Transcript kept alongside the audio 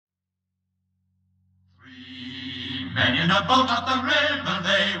men in a boat up the river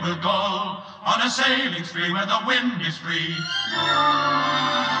they will go, on a sailing spree where the wind is free.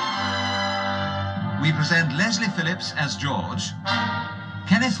 We present Leslie Phillips as George,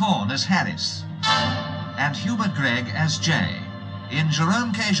 Kenneth Horne as Harris, and Hubert Gregg as Jay, in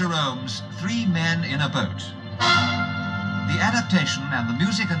Jerome K Jerome's 3 Men in a Boat. The adaptation and the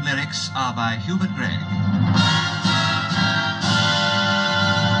music and lyrics are by Hubert Gregg.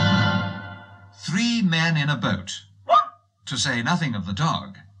 3 Men in a Boat, to say nothing of the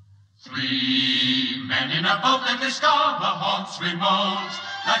dog. 3 men in a boat that discover haunts remote,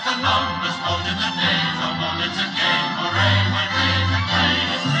 like the numbers told in the days of old. It's a game, hooray, when brave and brave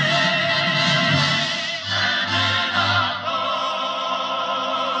is free. Men in a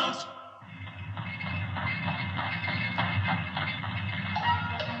boat.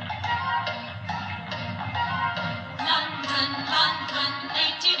 London, London,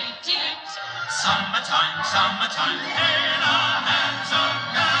 1888. Summertime, summertime, in a handsome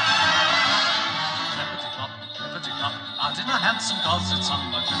Clippity-clop, out in a hansom cause it's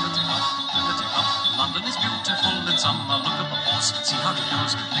summer. Clippity-clop, London is beautiful in summer. Look at the horse, see how he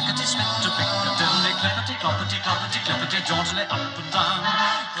goes. Lickety-spit to Piccadilly. Clippity-cloppity, jauntily up and down.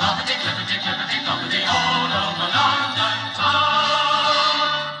 Cloppity, all over London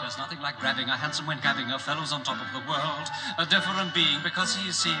town. There's nothing like grabbing a hansom when gabbing a fellow's on top of the world. A different being because he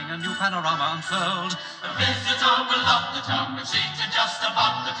is seeing a new panorama unfurled. The visitor will love the town, we're seated just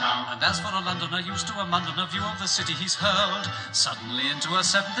above the town. And as for a Londoner used to a Londoner view of the city, he's hurled suddenly into a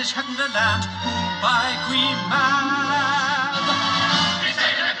seventh-ish heavenly land by Queen Mab. He's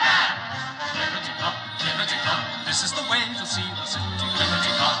taken a cab. Clippity-clop, this is the way to see the city.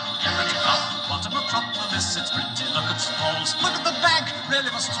 Clippity-clop, what a metropolis, it's pretty. Look at St. Paul's, look at the bank.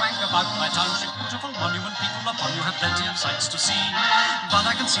 Really must twank about my township. Beautiful monument, people upon you have plenty of sights to see. But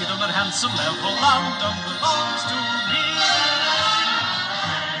I can see them at handsome level. London belongs to me.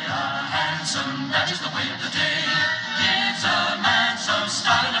 Handsome, that is the way of the day. Gives a man some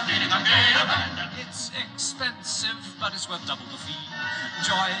style and a feeling of gay abandon. It's expensive, but it's worth double the fee.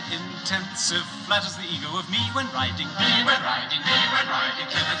 Joy intensive, flatters the ego of me when riding.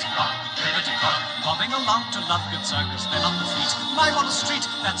 Clippity-clop, bobbing along to Lockyer Circus, then up the fleet. My, what a street,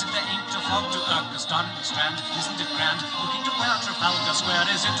 that's if there ain't a fog to irk us. Down in the Strand, isn't it grand? Looking to where Trafalgar Square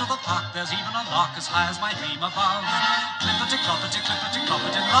is, into the park, there's even a lark as high as my dream above. Clippity-cloppity,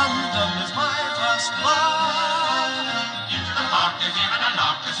 London is my first love. Into the park, there's even a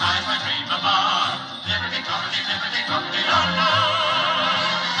lark as high as my dream above. Clippity-cloppity, London.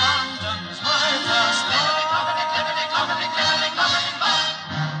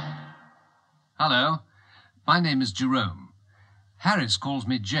 Hello, my name is Jerome. Harris calls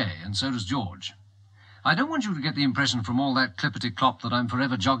me Jay, and so does George. I don't want you to get the impression from all that clippity-clop that I'm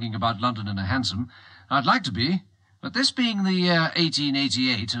forever jogging about London in a hansom. I'd like to be, but this being the year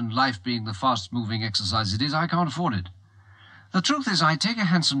 1888 and life being the fast-moving exercise it is, I can't afford it. The truth is, I take a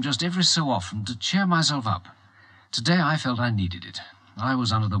hansom just every so often to cheer myself up. Today I felt I needed it. I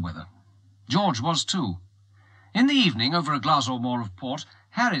was under the weather. George was too. In the evening, over a glass or more of port,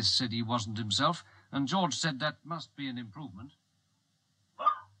 Harris said he wasn't himself, and George said that must be an improvement.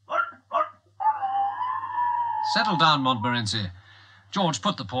 Settle down, Montmorency. George,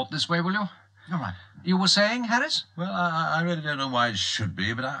 put the port this way, will you? All right. You were saying, Harris? Well, I really don't know why it should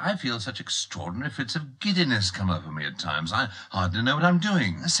be, but I feel such extraordinary fits of giddiness come over me at times. I hardly know what I'm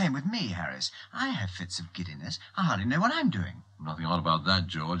doing. The same with me, Harris. I have fits of giddiness. I hardly know what I'm doing. Nothing odd about that,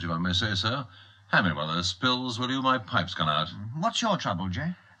 George, if I may say so. Hand me one of those pills, will you? My pipe's gone out. What's your trouble,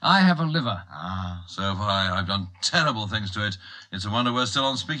 Jay? I have a liver. Ah. So have I. I've done terrible things to it. It's a wonder we're still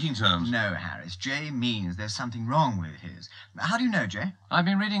on speaking terms. No, Harris. Jay means there's something wrong with his. How do you know, Jay? I've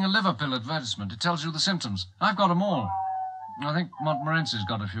been reading a liver pill advertisement. It tells you the symptoms. I've got them all. I think Montmorency's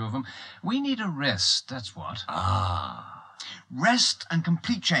got a few of them. We need a rest, that's what. Ah. Rest and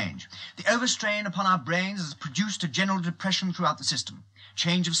complete change. The overstrain upon our brains has produced a general depression throughout the system.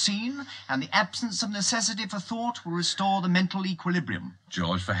 Change of scene and the absence of necessity for thought will restore the mental equilibrium.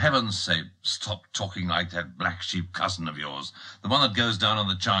 George, for heaven's sake, stop talking like that black sheep cousin of yours. The one that goes down on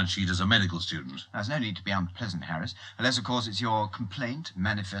the charge sheet as a medical student. There's no need to be unpleasant, Harris, unless, of course, it's your complaint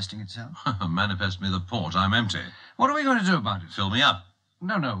manifesting itself. Manifest me the port. I'm empty. What are we going to do about it? Fill me up.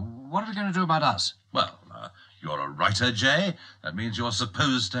 No. What are we going to do about us? Well, you're a writer, Jay. That means you're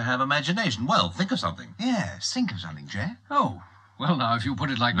supposed to have imagination. Well, think of something. Yes, think of something, Jay. Oh, Well, now, if you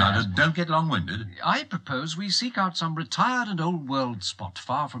put it like Now, that... just don't get long-winded. I propose we seek out some retired and old-world spot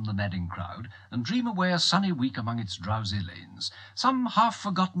far from the madding crowd and dream away a sunny week among its drowsy lanes. Some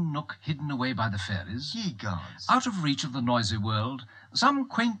half-forgotten nook hidden away by the fairies. Ye gods. Out of reach of the noisy world. Some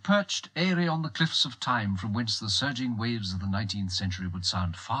quaint perched eyrie on the cliffs of time from whence the surging waves of the 19th century would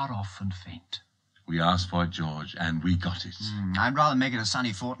sound far off and faint. We asked for it, George, and we got it. I'd rather make it a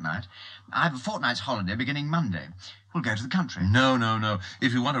sunny fortnight. I have a fortnight's holiday beginning Monday. We'll go to the country. No.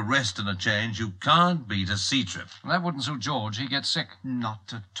 If you want a rest and a change, you can't beat a sea trip. That wouldn't suit George. He gets sick.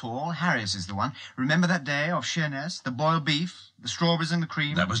 Not at all. Harris is the one. Remember that day off Sheerness? The boiled beef, the strawberries and the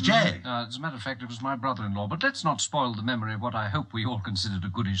cream? That was Jay. As a matter of fact, it was my brother-in-law. But let's not spoil the memory of what I hope we all considered a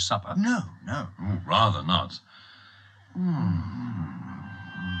goodish supper. No. Oh, rather not.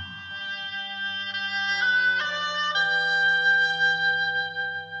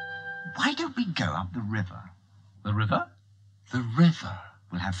 Why don't we go up the river? The river? The river.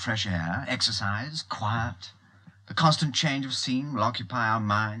 We'll have fresh air, exercise, quiet. The constant change of scene will occupy our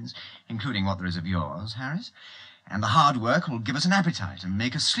minds, including what there is of yours, Harris. And the hard work will give us an appetite and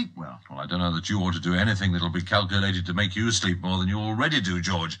make us sleep well. Well, I don't know that you ought to do anything that'll be calculated to make you sleep more than you already do,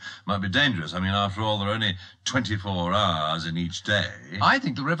 George. Might be dangerous. I mean, after all, there are only 24 hours in each day. I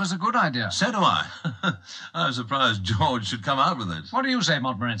think the river's a good idea. So do I. I'm surprised George should come out with it. What do you say,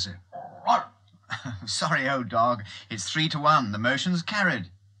 Montmorency? Sorry, old dog. It's 3-1. The motion's carried.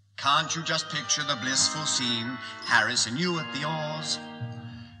 Can't you just picture the blissful scene? Harris and you at the oars.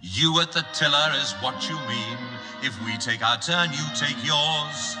 You at the tiller is what you mean. If we take our turn, you take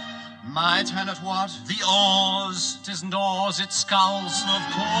yours. My turn at what? The oars. 'Tisn't oars, it's sculls. Of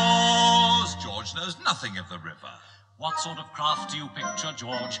course. George knows nothing of the river. What sort of craft do you picture,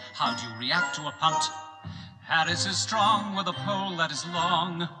 George? How do you react to a punt? Harris is strong with a pole that is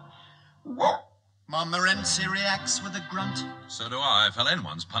long. Montmorency reacts with a grunt. So do I. Fell in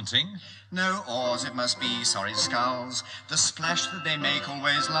once punting. No oars it must be, sorry sculls. The splash that they make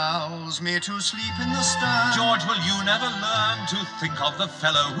always lulls me to sleep in the stern. George, will you never learn to think of the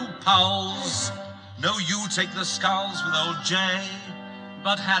fellow who pulls? No, you take the sculls with old Jay.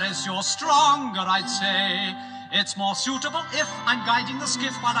 But Harris, you're stronger, I'd say. It's more suitable if I'm guiding the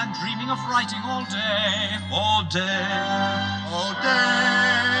skiff while I'm dreaming of writing all day. All day. All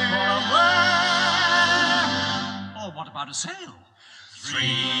day. Or what about a sail? 3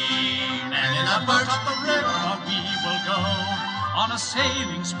 men in a Boat boat. up the river we will go, on a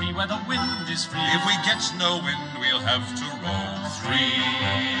sailing spree where the wind is free. If we get no wind, we'll have to row. 3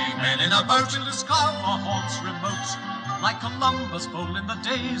 men in a boat. We'll discover haunts remote, like Columbus bowl in the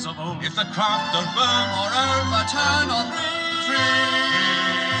days of old. If the craft don't burn Or overturn or three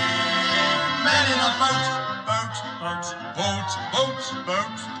men in a boat. boat,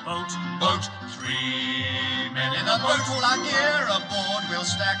 boat, 3 men in a Boat, boat. all our gear aboard we'll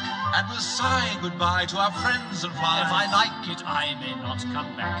stack. And we'll say goodbye to our friends and fly. If I like it, I may not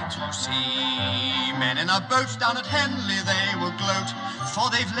come back. To see men in a boat down at Henley they will gloat, for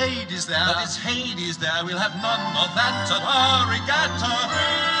they've ladies there. But it's Hades there, we'll have none of that at our regatta.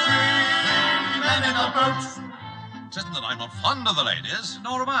 3 men in a boat. It isn't that I'm not fond of the ladies.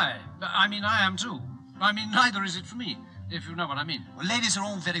 Nor am I. I mean, I am too. I mean, neither is it for me, if you know what I mean. Well, ladies are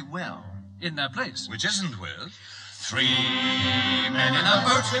all very well. In their place. Which isn't with 3 men in a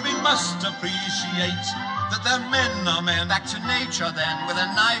boat. We must appreciate that their men are men. Back to nature then, with a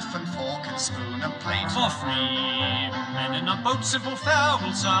knife and fork and spoon and plate. For 3 men in a boat, simple fare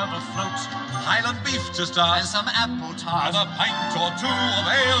will serve afloat. Highland beef to And start. some apple tart. And a pint or two of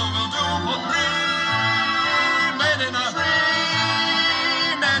ale will do for 3 men in a 3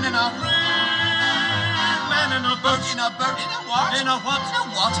 men in a Men in a boat. in a boat. In a what? In a what? In a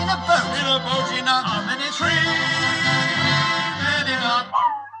what? In a boat. In a boat. In a How many? 3 men in a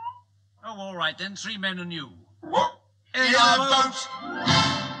Oh, all right then. 3 men and you. in a boat.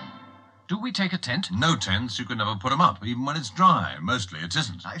 Do we take a tent? No tents, you can never put them up, even when it's dry. Mostly it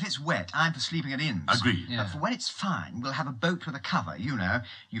isn't. Now, if it's wet, I'm for sleeping at inns. Agreed. Yeah. But for when it's fine, we'll have a boat with a cover, you know.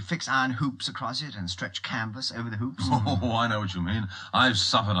 You fix iron hoops across it and stretch canvas over the hoops. Oh, I know what you mean. I've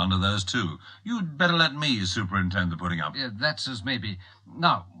suffered under those too. You'd better let me superintend the putting up. Yeah, that's as maybe.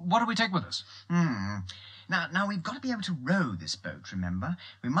 Now, what do we take with us? Now, we've got to be able to row this boat, remember?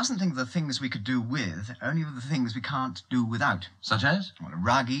 We mustn't think of the things we could do with, only of the things we can't do without. Such as? Well, a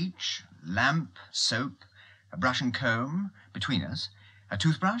rug each, lamp, soap, a brush and comb between us, a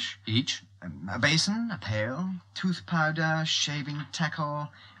toothbrush, Each? a basin, a pail, tooth powder, shaving tackle,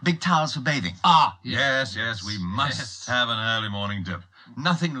 big towels for bathing. Ah, Yes, we must Yes. have an early morning dip.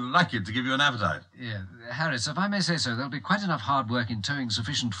 Nothing like it to give you an appetite. Yeah, Harris, if I may say so, there'll be quite enough hard work in towing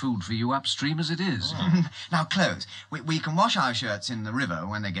sufficient food for you upstream as it is. Now, clothes. We can wash our shirts in the river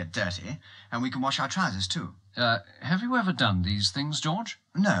when they get dirty, and we can wash our trousers too. Have you ever done these things, George?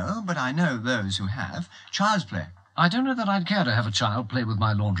 No, but I know those who have. Child's play. I don't know that I'd care to have a child play with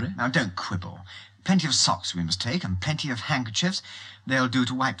my laundry. Now, don't quibble. Plenty of socks we must take, and plenty of handkerchiefs. They'll do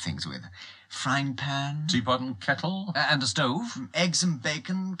to wipe things with. Frying pan. Teapot and kettle. And a stove. Eggs and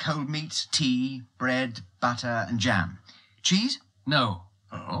bacon, cold meat, tea, bread, butter, and jam. Cheese? No.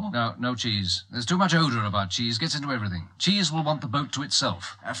 Oh? No cheese. There's too much odour about cheese. Gets into everything. Cheese will want the boat to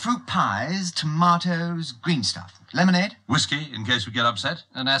itself. Fruit pies, tomatoes, green stuff. Lemonade. Whiskey, in case we get upset.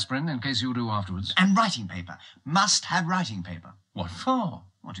 And aspirin, in case you do afterwards. And writing paper. Must have writing paper. What for?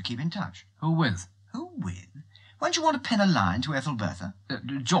 Want to keep in touch. Who with? Who with? Won't you want to pen a line to Ethelbertha?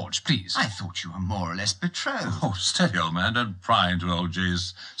 George, please. I thought you were more or less betrothed. Oh, steady, old man. Don't pry into old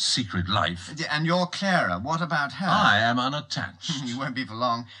Jay's secret life. And you're Clara. What about her? I am unattached. You won't be for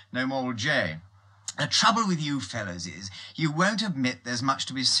long. No more will Jay. The trouble with you fellows is you won't admit there's much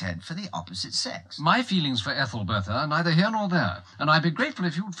to be said for the opposite sex. My feelings for Ethelbertha are neither here nor there, and I'd be grateful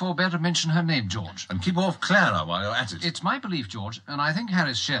if you'd forbear to mention her name, George. And keep off Clara while you're at it. It's my belief, George, and I think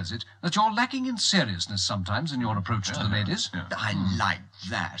Harris shares it, that you're lacking in seriousness sometimes in your approach to the ladies. Yeah. I like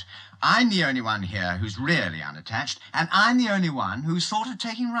that. I'm the only one here who's really unattached, and I'm the only one who's thought of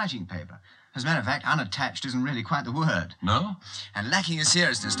taking writing paper. As a matter of fact, unattached isn't really quite the word. No? And lacking in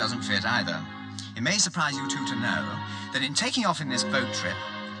seriousness doesn't fit either. It may surprise you two to know that in taking off in this boat trip,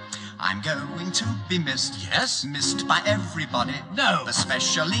 I'm going to be missed. Yes? Missed by everybody. No.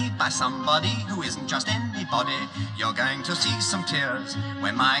 Especially by somebody who isn't just anybody. You're going to see some tears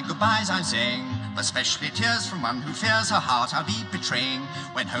when my goodbyes I'm saying. Especially tears from one who fears her heart I'll be betraying.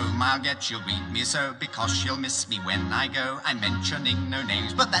 When home I'll get she'll greet me so, because she'll miss me when I go. I'm mentioning no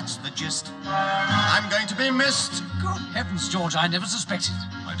names, but that's the gist. I'm going to be missed. Good heavens, George, I never suspected.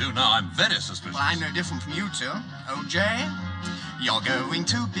 I do now. I'm very suspicious. Well, I'm no different from you two. Oh, Jay, you're going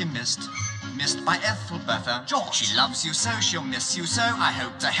to be missed. Missed by Ethelbertha. George. She loves you so, she'll miss you so. I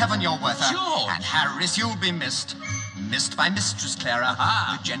hope to heaven you're worth her. George. And Harris, you'll be missed. Missed by Mistress Clara.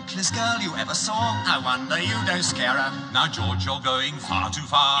 Ah. The gentlest girl you ever saw. I wonder you don't scare her. Now, George, you're going far too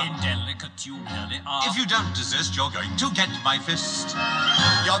far. Indelicate you really are. If you don't desist, you're going to get my fist.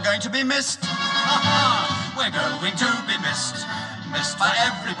 You're going to be missed. We're going to be missed. Missed by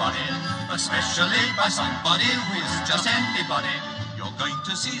everybody, especially by somebody who is just anybody. You're going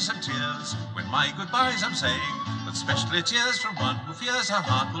to see some tears when my goodbyes I'm saying, but especially tears from one who fears her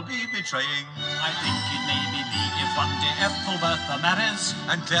heart will be betraying. I think it may be me if one day Ethelbertha marries.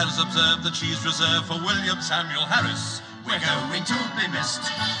 And Claire's observed that she's reserved for William Samuel Harris. We're going to be missed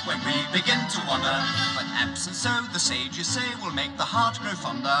when we begin to wander. But absent so, the sages say, will make the heart grow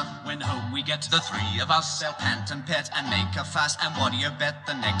fonder. When home we get The three of us. They'll pant and pet and make a fuss. And what do you bet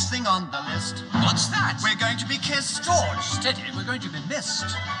the next thing on the list? What's that? We're going to be kissed. George, steady, we're going to be missed.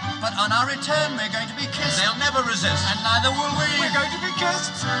 But on our return, we're going to be kissed. They'll never resist. And neither will we. We're going to be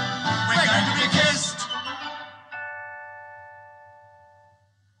kissed. We're going to be kissed.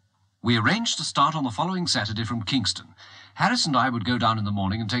 We arranged to start on the following Saturday from Kingston. Harris and I would go down in the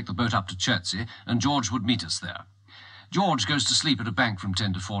morning and take the boat up to Chertsey, and George would meet us there. George goes to sleep at a bank from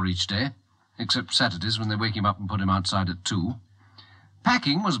 10 to 4 each day, except Saturdays when they wake him up and put him outside at 2.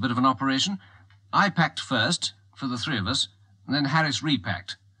 Packing was a bit of an operation. I packed first, for the three of us, and then Harris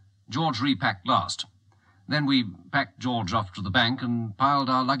repacked. George repacked last. Then we packed George off to the bank and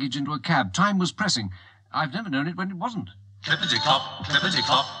piled our luggage into a cab. Time was pressing. I've never known it when it wasn't. Clippity-clop,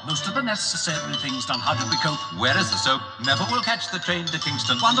 clippity-clop. Most of the necessary things done. How did we cope? Where is the soap? Never will catch the train to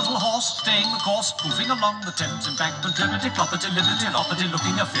Kingston. Wonderful horse, staying the course, moving along the Thames embankment, clippity-cloppity, lippity-loppity,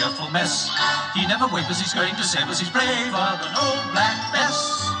 looking a fearful mess. He never wavers, he's going to save us, he's braver than old Black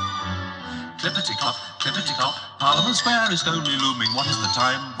Bess. Clippity-clop, clippity-clop. Parliament Square is slowly looming. What is the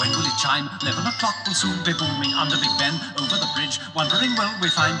time? When will it chime? 11 o'clock will soon be booming under Big Ben, over the bridge, wondering will we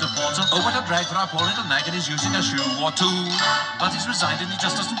find a porter. Oh, what a drag for our poor little nag, and he's using a shoe or two. But he's resigned and he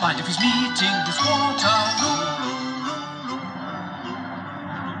just doesn't mind if he's meeting his Waterloo.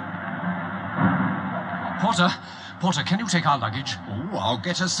 Porter, can you take our luggage? Oh, I'll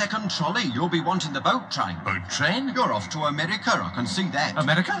get a second trolley. You'll be wanting the boat train. Boat train? You're off to America, I can see that.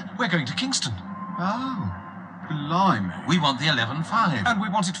 America? We're going to Kingston. Oh, blimey. We want the 11.5. And we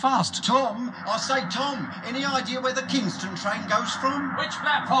want it fast. Tom, I say, Tom, any idea where the Kingston train goes from? Which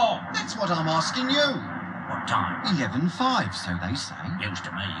platform? That's what I'm asking you. What What time? 11:05, so they say. News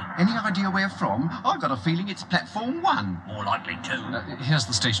to me. Any idea where from? I've got a feeling it's platform 1. More likely 2. Here's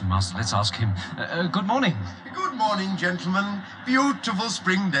the station master. Let's ask him. Good morning. Good morning, gentlemen. Beautiful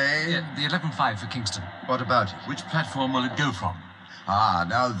spring day. The 11.5 for Kingston. What about it? Which platform will it go from? Ah,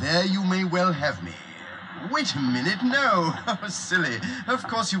 now there you may well have me. Wait a minute, no. Oh, silly. Of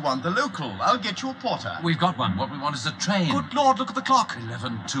course you want the local. I'll get you a porter. We've got one. What we want is a train. Good Lord, look at the clock.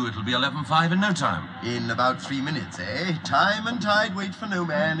 11:02. It'll be 11:05 in no time. In about 3 minutes, eh? Time and tide wait for no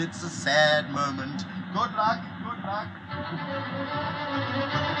man. It's a sad moment. Good luck, good luck.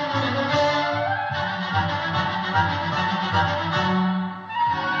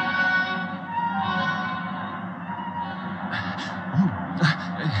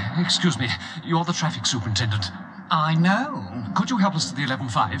 Excuse me, you're the traffic superintendent. I know. Could you help us to the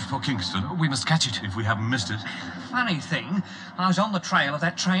 11.5? For Kingston. We must catch it. If we haven't missed it. Funny thing, I was on the trail of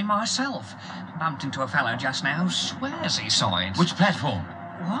that train myself. Bumped into a fellow just now, swears he saw it. Which platform?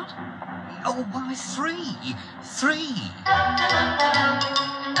 What? Oh, why, 3. 3.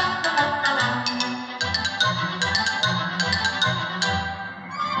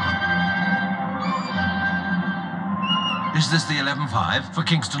 Is this the 11.5? For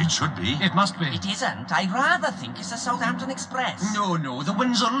Kingston. It should be. It must be. It isn't. I rather think it's a Southampton Express. No, the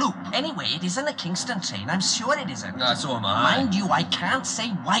Windsor Loop. Anyway, it isn't a Kingston train. I'm sure it isn't. So am I. Mind you, I can't say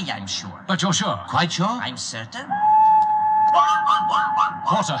why I'm sure. But you're sure? Quite sure? I'm certain.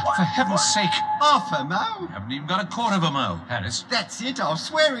 Porter, for heaven's sake. Half a mo. Haven't even got a quarter of a mo. Harris. That's it, I'll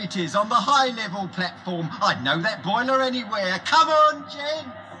swear it is, on the high-level platform. I'd know that boiler anywhere. Come on,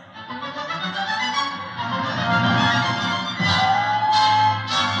 gents.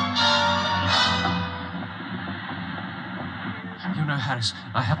 You know, Harris,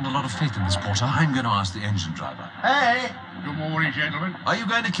 I haven't a lot of faith in this porter. I'm going to ask the engine driver. Hey! Good morning, gentlemen. Are you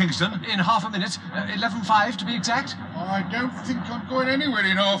going to Kingston? In half a minute. 11.5 to be exact. I don't think I'm going anywhere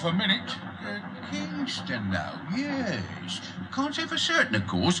in half a minute. Kingston now, yes. Can't say for certain, of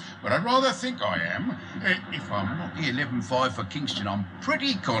course, but I'd rather think I am. If I'm not the 11.5 for Kingston, I'm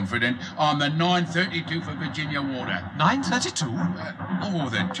pretty confident I'm the 9.32 for Virginia Water. 9.32? Or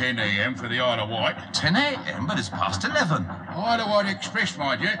the 10 a.m. for the Isle of Wight. 10 a.m., but it's past 11. Isle of Wight Express,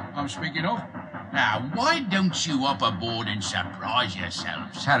 mind you, I'm speaking of. Now, why don't you up aboard and surprise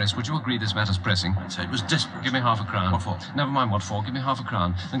yourselves? Harris, would you agree this matter's pressing? I'd say it was desperate. Give me half a crown. What for? Never mind what for. Give me half a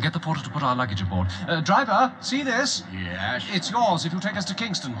crown. And get the porter to put our luggage aboard. Driver, see this? Yes. It's yours if you take us to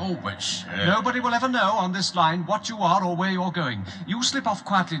Kingston. Oh, but sir... Nobody will ever know on this line what you are or where you're going. You slip off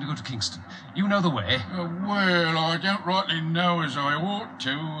quietly to go to Kingston. You know the way. Well, I don't rightly know as I ought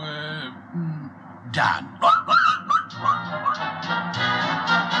to. Done.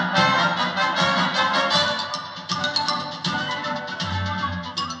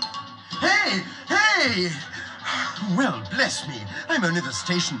 Hey! Well, bless me. I'm only the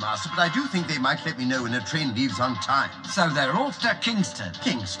station master, but I do think they might let me know when a train leaves on time. So they're off to Kingston.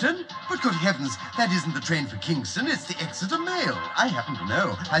 Kingston? But good heavens, that isn't the train for Kingston, it's the Exeter Mail. I happen to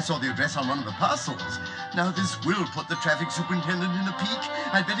know. I saw the address on one of the parcels. Now, this will put the traffic superintendent in a peak.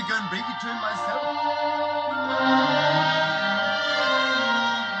 I'd better go and break it to him myself.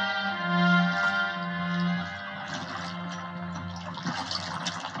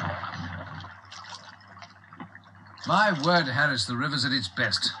 My word, Harris, the river's at its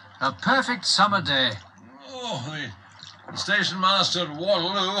best. A perfect summer day. Oh, the station master at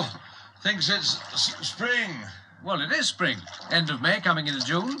Waterloo thinks it's spring. Well, it is spring. End of May, coming into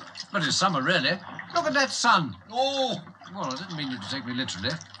June. But it's summer, really. Look at that sun. Oh! Well, I didn't mean you to take me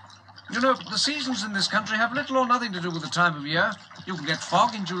literally. You know, the seasons in this country have little or nothing to do with the time of year. You can get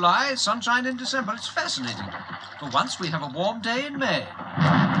fog in July, sunshine in December. It's fascinating. For once, we have a warm day in May.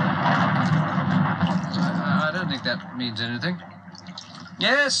 I don't think that means anything.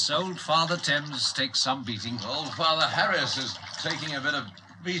 Yes, old Father Thames takes some beating. Old Father Harris is taking a bit of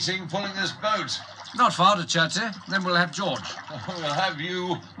beating pulling this boat. Not far to Chertsey. Then we'll have George. We'll have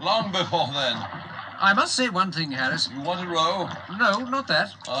you long before then. I must say one thing, Harris. You want to row? No, not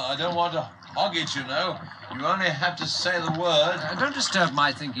that. I don't want to hog it, you know. You only have to say the word. Don't disturb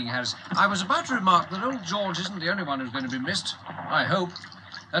my thinking, Harris. I was about to remark that old George isn't the only one who's going to be missed. I hope.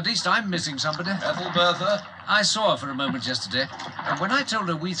 At least I'm missing somebody. Ethelbertha? I saw her for a moment yesterday, and when I told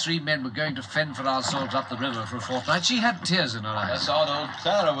her we 3 men were going to fend for ourselves up the river for a fortnight, she had tears in her eyes. That's odd old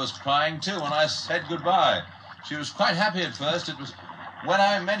Clara was crying too when I said goodbye. She was quite happy at first. It was when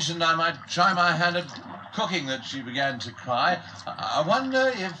I mentioned I might try my hand at cooking that she began to cry. I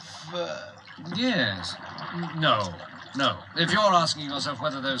wonder if... Yes. No. If you're asking yourself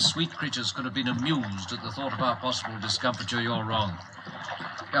whether those sweet creatures could have been amused at the thought of our possible discomfiture, you're wrong.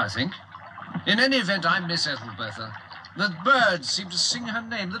 I think. In any event, I miss Ethelbertha. The birds seem to sing her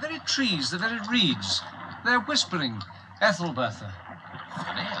name, the very trees, the very reeds. They're whispering, Ethelbertha.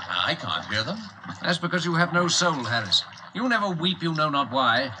 Funny, I can't hear them. That's because you have no soul, Harris. You never weep, you know not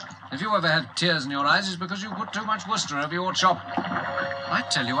why. If you ever had tears in your eyes, it's because you put too much Worcester over your chop. I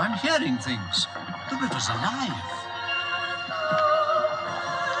tell you, I'm hearing things. The river's alive.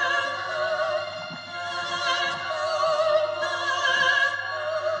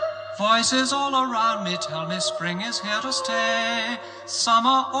 Voices all around me tell me spring is here to stay.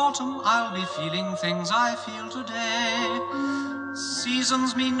 Summer, autumn, I'll be feeling things I feel today.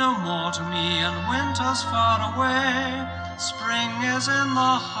 Seasons mean no more to me and winter's far away. Spring is in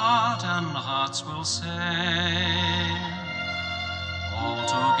the heart and hearts will say. All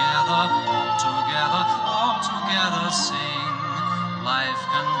together, all together, all together sing. Life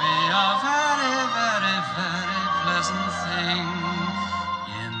can be a very, very, very pleasant thing.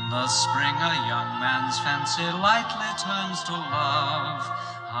 In the spring a young man's fancy lightly turns to love.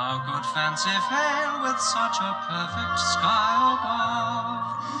 How could fancy fail with such a perfect sky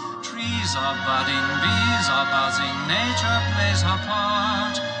above? Trees are budding, bees are buzzing, nature plays her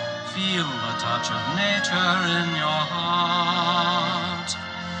part. Feel the touch of nature in your heart.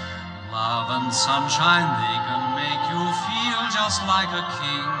 Love and sunshine, they can make you feel just like a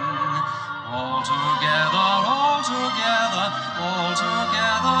king. All together, all together, all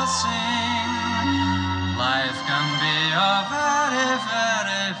together sing. Life can be a very,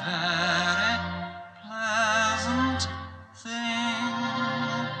 very, very pleasant thing.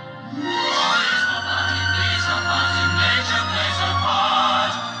 Trees are budding, bees are buzzing, nature plays her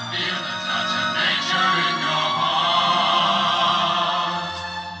part. Feel the touch of nature in your heart.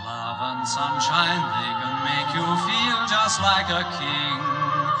 Love and sunshine, they can make you feel just like a king.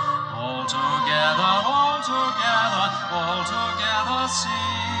 All together, all together, all together sing.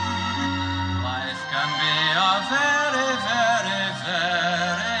 Life can be a very, very,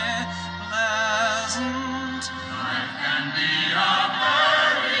 very pleasant. Life can be a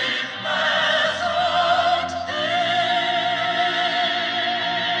very pleasant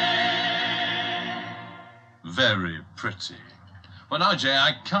thing. Very pretty. Well, now, Jay,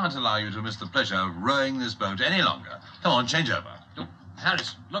 I can't allow you to miss the pleasure of rowing this boat any longer. Come on, change over. Oh,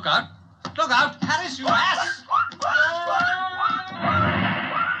 Harris, look out. Look out, Harris, you ass!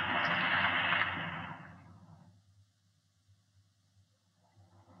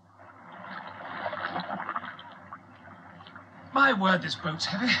 My word, this boat's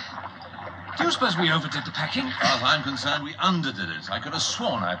heavy. Do you suppose we overdid the packing? As far as I'm concerned, we underdid it. I could have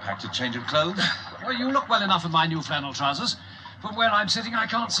sworn I packed a change of clothes. Well, you look well enough in my new flannel trousers. From where I'm sitting, I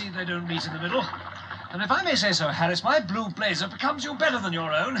can't see they don't meet in the middle. And if I may say so, Harris, my blue blazer becomes you better than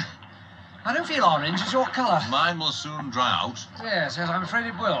your own. I don't feel orange is your colour. Mine will soon dry out. Yes, I'm afraid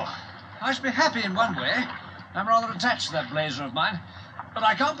it will. I should be happy in one way. I'm rather attached to that blazer of mine. But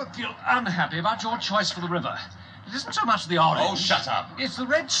I can't but feel unhappy about your choice for the river. It isn't so much the orange. Oh, shut up. It's the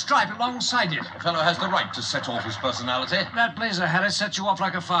red stripe alongside it. The fellow has the right to set off his personality. That blazer, Harris, sets you off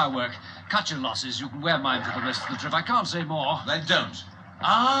like a firework. Cut your losses. You can wear mine for the rest of the trip. I can't say more. Then don't.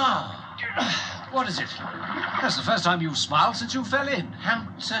 Ah! What is it? That's the first time you've smiled since you fell in.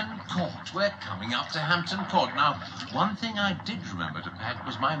 Hampton Court. We're coming up to Hampton Court. Now, one thing I did remember to pack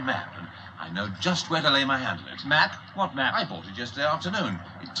was my map, and I know just where to lay my hand on it. Map? What map? I bought it yesterday afternoon.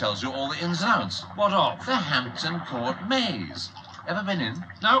 It tells you all the ins and outs. What of? The Hampton Court maze. Ever been in?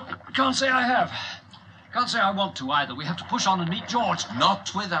 No, can't say I have. Can't say I want to either. We have to push on and meet George.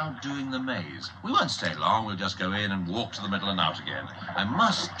 Not without doing the maze. We won't stay long. We'll just go in and walk to the middle and out again. I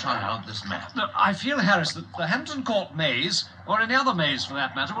must try out this map. No, I feel, Harris, that the Hampton Court maze, or any other maze for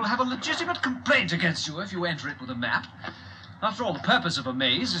that matter, will have a legitimate complaint against you if you enter it with a map. After all, the purpose of a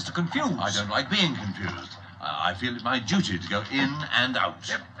maze is to confuse. I don't like being confused. I feel it my duty to go in and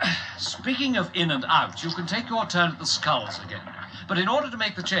out. Speaking of in and out, you can take your turn at the sculls again. But in order to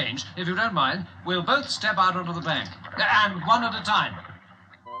make the change, if you don't mind, we'll both step out onto the bank. And one at a time.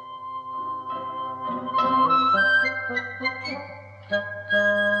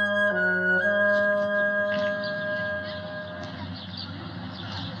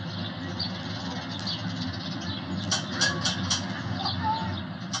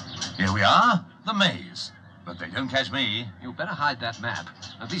 Here we are, the maze. But they don't catch me. You'd better hide that map,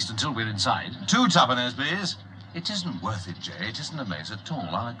 at least until we're inside. 2 tuppennies, please. It isn't worth it, Jay. It isn't a maze at all.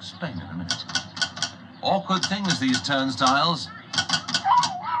 I'll explain in a minute. Awkward things, these turnstiles.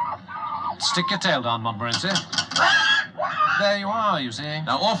 Stick your tail down, Montmorency. There you are, you see.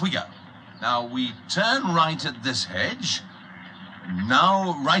 Now, off we go. Now, we turn right at this hedge.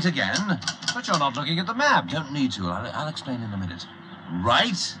 Now, right again. But you're not looking at the map. Don't need to. I'll explain in a minute.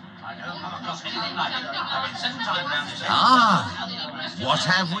 Right. What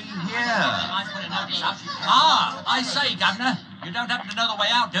have we here? I say, Governor, you don't happen to know the way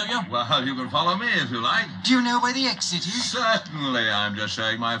out, do you? Well, you can follow me if you like. Do you know where the exit is? Certainly, I'm just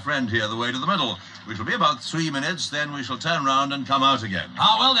showing my friend here the way to the middle. We shall be about 3 minutes, then we shall turn round and come out again.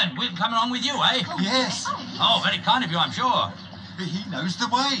 Oh, well then, we'll come along with you, eh? Yes. Oh, very kind of you, I'm sure. He knows the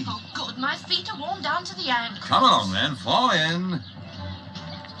way. Oh, good. My feet are worn down to the ankle. Come along then, fall in.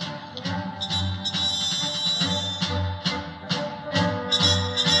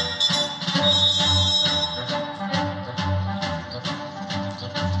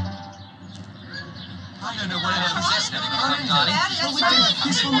 I don't know what it is.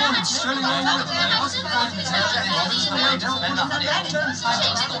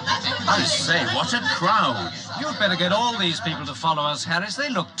 I say, what a crowd. You'd better get all these people to follow us, Harris. They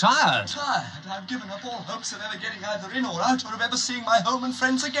look tired. Tired. I've given up all hopes of ever getting either in or out or of ever seeing my home and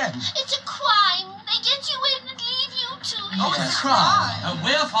friends again. It's a crime. They get you in and leave you two. Oh, it's a crime.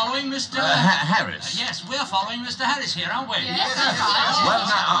 We're following Mr. Harris. Yes, we're following Mr. Harris here, aren't we? Yes, Well,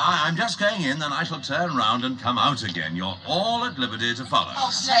 now, I'm just going in, then I shall turn round and come out again. You're all at liberty to follow.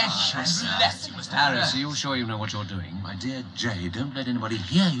 Bless you, Mr. Harris, are you sure you know what you're doing? My dear Jay, don't let anybody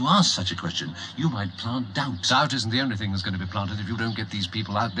hear you ask such a question. You might plant doubt. Doubt isn't the only thing that's going to be planted if you don't get these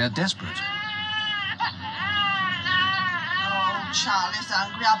people out there desperate. Charlie's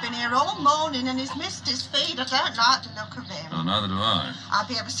hungry. I've been here all morning and he's missed his feed. I don't like the look of him. Oh, neither do I. I'd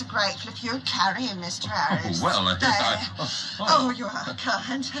be ever so grateful if you'd carry him, Mr. Harris. Oh, well, Oh, you are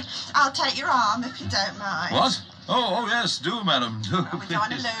kind. I'll take your arm if you don't mind. What? Oh, yes, do, madam, do. We don't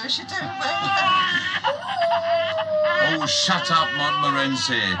want to lose you, do we? Oh, shut up,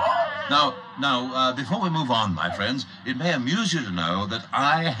 Montmorency. Now, before we move on, my friends, it may amuse you to know that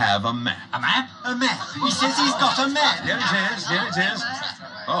I have a map. A map? A map. He says he's got a map. Here it is.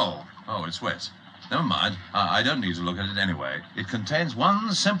 Oh, it's wet. Never mind. I don't need to look at it anyway. It contains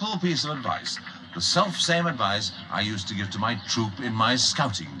one simple piece of advice. The self-same advice I used to give to my troop in my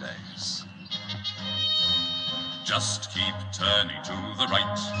scouting days. Just keep turning to the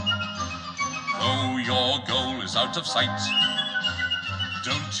right, though your goal is out of sight.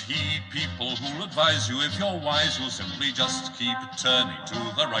 Don't heed people who'll advise you. If you're wise, you'll simply just keep turning to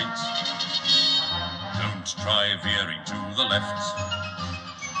the right. Don't try veering to the left.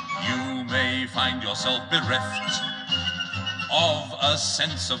 You may find yourself bereft of a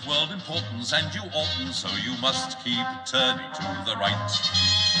sense of world importance, and you oughtn't, so you must keep turning to the right.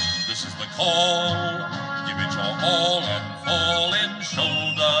 This is the call. Give it your all and fall in,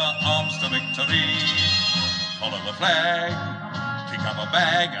 shoulder arms to victory. Follow the flag. Pick up a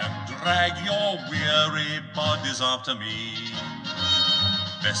bag and drag your weary bodies after me.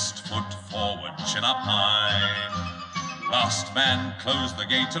 Best foot forward, chin up high. Last man, close the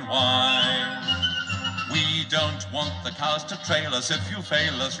gate and wide. We don't want the cows to trail us. If you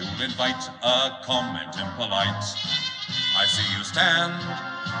fail us, you'll invite a comment impolite. I see you stand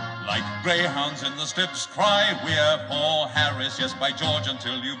like greyhounds in the strips. Cry, we're for Harris, yes, by George,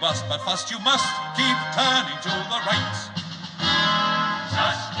 until you bust. But first you must keep turning to the right.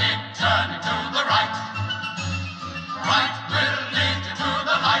 Just keep turning to the right. Right will lead you to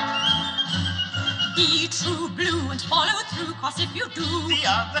the light. Be true blue and follow through, 'cause if you do, The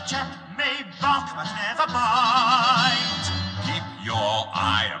other chap may bark but never bite. Keep your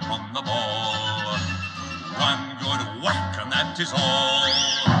eye upon the ball. One good whack and that is all.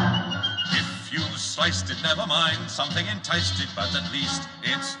 If you sliced it, never mind. Something enticed it, but at least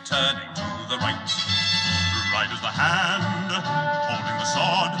it's turning to the right. Right as the hand holding the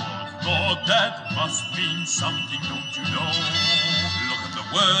sword. Lord, that must mean something, don't you know? Look at the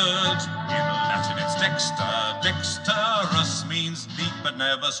word. In Latin it's dexter. Dexterous means neat but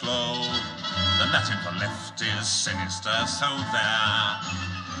never slow. The Latin for left is sinister, so there.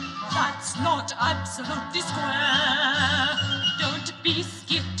 that's not absolutely square. Don't be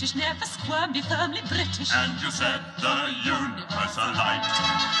skittish, never squirm, be firmly British. And you said the universal light.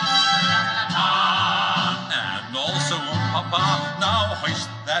 And also, Papa, now hoist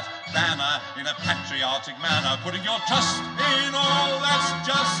that banner in a patriotic manner, putting your trust in all that's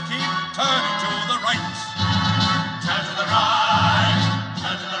just keep turning to the right. Turn to the right,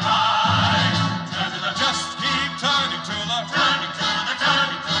 turn to the right, turn to the just keep turning to the turning to the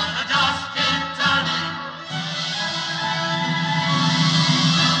turning to the just keep turning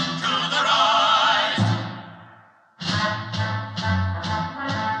to the right.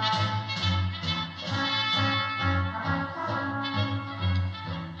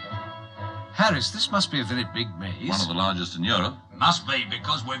 Harris, this must be a very big maze. One of the largest in Europe. Must be,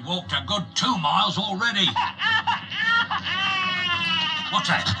 because we've walked a good 2 miles already. What's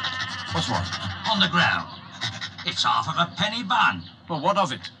that? What's what? On the ground. It's half of a penny bun. Well, what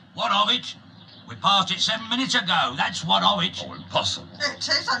of it? What of it? We passed it 7 minutes ago. That's what of it. Oh, impossible. It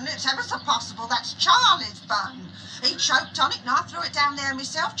isn't. It's ever so possible. That's Charlie's bun. He choked on it and I threw it down there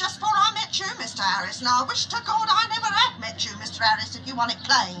myself just before I met you, Mr. Harris. And I wish to God I never had met you, Mr. Harris, if you want it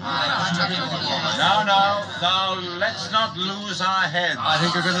plain. No, let's not lose our heads. I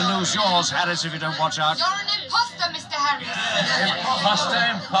think you're going to lose yours, Harris, if you don't watch out. You're an imposter, Mr. Harris.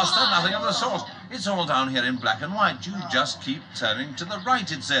 Imposter, nothing of the sort. It's all down here in black and white. You just keep turning to the right,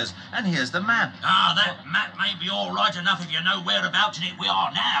 it says. And here's the map. Ah, that map may be all right enough if you know whereabouts in it we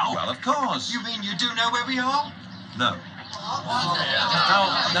are now. Well, of course. You mean you do know where we are? No.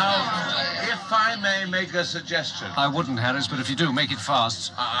 Now, if I may make a suggestion. I wouldn't, Harris, but if you do, make it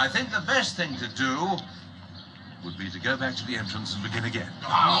fast. I think the best thing to do would be to go back to the entrance and begin again.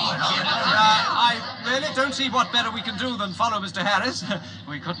 I really don't see what better we can do than follow Mr. Harris.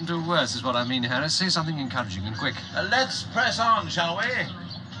 We couldn't do worse, is what I mean, Harris. Say something encouraging and quick. Let's press on, shall we?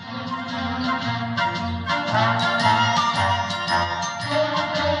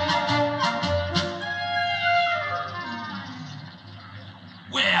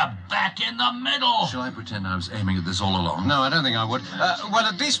 We're back in the middle. Shall I pretend I was aiming at this all along? No, I don't think I would. Well,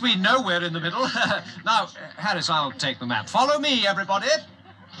 at least we know we're in the middle. Now, Harris, I'll take the map. Follow me, everybody.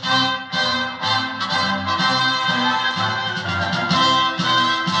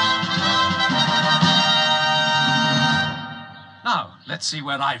 Now, let's see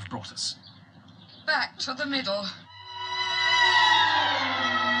where I've brought us. Back to the middle.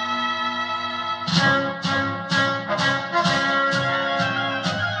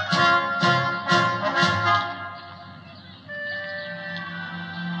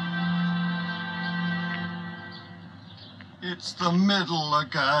 It's the middle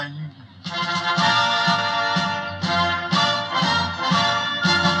again.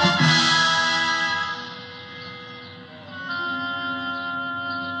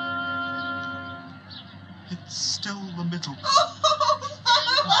 It's still the middle.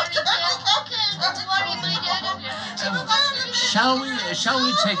 Shall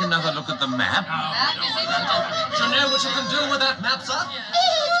we take another look at the map? Do you know what you can do with that map, sir?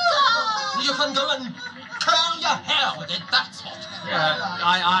 You can go and curl your hair with it, that's what.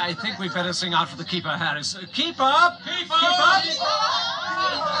 I think we'd better sing out for the keeper, Harris. Keeper! Keeper! Look!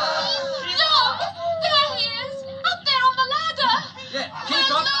 There he is! Up there on the ladder! Yeah, We're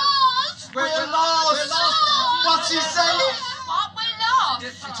keeper! lost! We're lost! What's he saying? What? We're lost!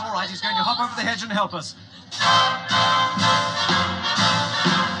 It's all right. He's going to hop over the hedge and help us.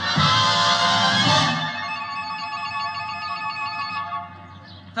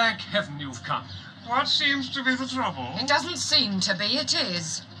 Thank heaven you've come. What seems to be the trouble? It doesn't seem to be. It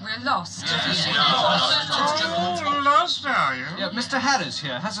is. We're lost. Oh, lost, are you? Yeah, Mr. Harris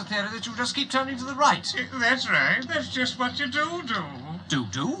here has a theory that you just keep turning to the right. That's right. That's just what you do.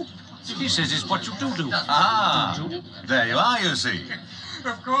 Do? He says it's what you do. Ah, there you are, you see.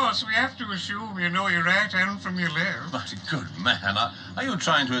 Of course, we have to assume you know your right hand from your left. But good man, are you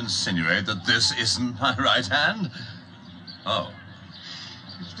trying to insinuate that this isn't my right hand? Oh.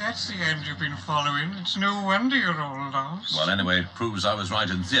 If that's the hand you've been following, it's no wonder you're all lost. Well, anyway, it proves I was right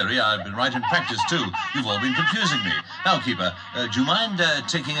in theory. I've been right in practice, too. You've all been confusing me. Now, Keeper, do you mind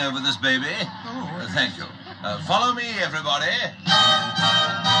taking over this baby? Oh. Thank you. Follow me, everybody.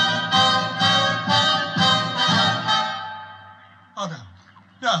 Oh, no.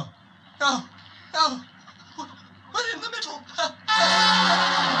 No. No. No. We're in the middle.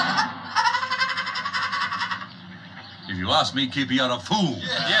 If you ask me, Keeper, you're a fool.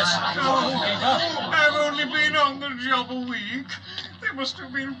 Yes. I've only been on the job a week. They must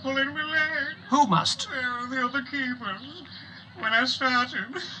have been pulling me leg. Who must? The other keepers. When I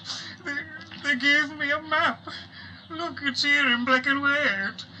started, they gave me a map. Look, it's here in black and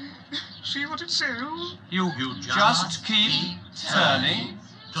white. See what it says? You just keep turning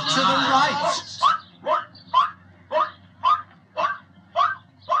to the right.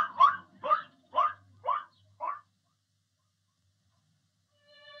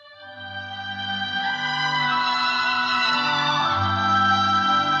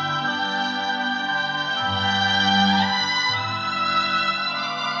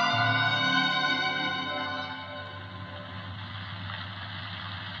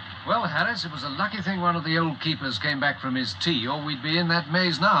 Well, Harris, it was a lucky thing one of the old keepers came back from his tea, or we'd be in that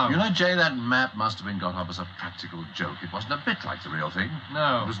maze now. You know, Jay, that map must have been got up as a practical joke. It wasn't a bit like the real thing.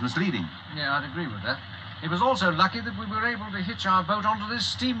 No. It was misleading. Yeah, I'd agree with that. It was also lucky that we were able to hitch our boat onto this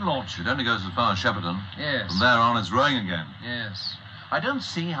steam launch. It only goes as far as Shepperton. Yes. From there on, it's rowing again. Yes. I don't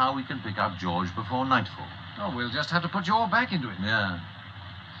see how we can pick up George before nightfall. Oh, we'll just have to put your back into it. Yeah.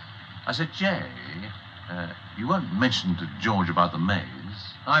 I said, Jay, you won't mention to George about the maze.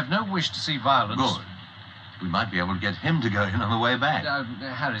 I've no wish to see violence. Good. We might be able to get him to go in on the way back.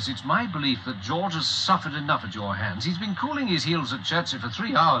 Harris, it's my belief that George has suffered enough at your hands. He's been cooling his heels at Chertsey for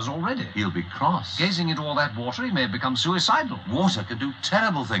 3 hours already. He'll be cross. Gazing into all that water, he may have become suicidal. Water can do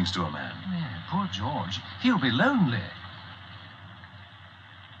terrible things to a man. Yeah, poor George. He'll be lonely.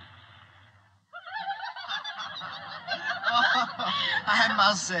 I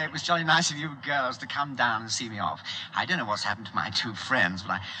must say, it was jolly nice of you girls to come down and see me off. I don't know what's happened to my 2 friends,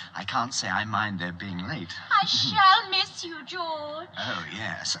 but I can't say I mind their being late. I shall miss you, George. Oh,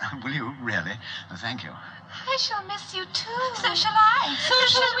 yes. Will you, really? Thank you. I shall miss you, too. So shall I. So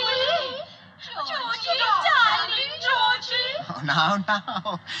shall we. Georgie, darling, Georgie. Oh,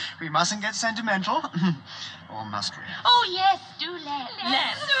 now. We mustn't get sentimental. Or must we? Oh, yes, do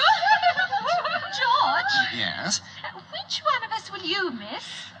let's. George? Yes? Which one of us will you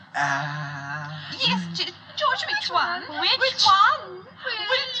miss? Yes, George, which one? Which one will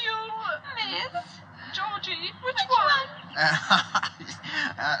you miss? Georgie, which one?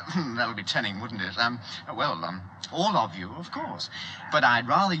 That'll be telling, wouldn't it? All of you, of course. But I'd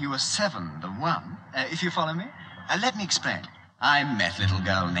rather you were 7 than 1, if you follow me. Let me explain. I met a little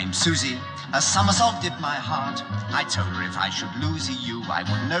girl named Susie. A somersault did my heart. I told her if I should lose you, I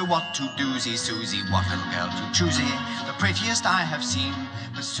wouldn't know what to do-zy. Susie, what little girl to choosy? The prettiest I have seen.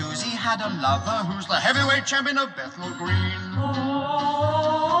 But Susie had a lover who's the heavyweight champion of Bethnal Green.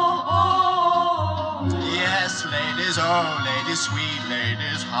 Yes, ladies, oh, ladies, sweet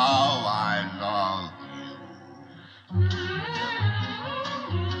ladies, how I love you.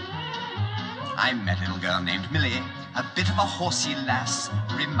 I met a little girl named Millie. A bit of a horsey lass,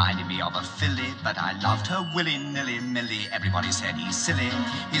 reminded me of a filly, but I loved her willy-nilly. Millie, everybody said he's silly.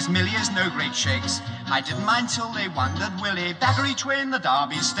 His Millie is no great shakes. I didn't mind till they wondered, Willie, backer each way in the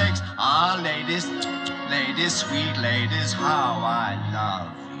Derby Stakes. Ah, ladies, ladies, sweet ladies, how I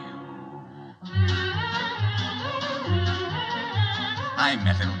love you. I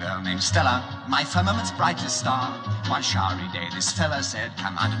met a little girl named Stella, my firmament's brightest star. One showery day this fella said,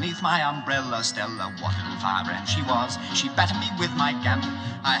 come underneath my umbrella, Stella. What little firebrand she was. She battered me with my gamp.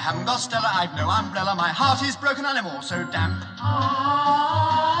 I haven't got Stella, I've no umbrella. My heart is broken and I'm also damp.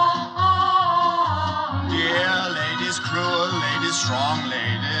 Dear ladies, cruel ladies, strong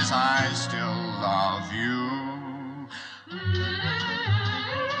ladies, I still love you.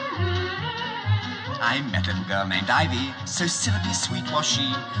 I met a little girl named Ivy, so silly sweet was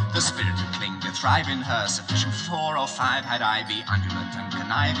she. The spirit of cling to thrive in her, sufficient 4 or 5 had Ivy, undulant and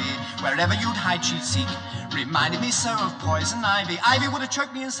conniving. Wherever you'd hide she'd seek, reminded me so of poison ivy. Ivy would have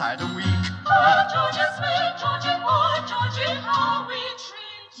choked me inside a week. Oh, Georgie sweet, Georgie boy, Georgie, how we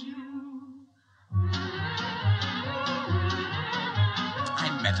treat you. I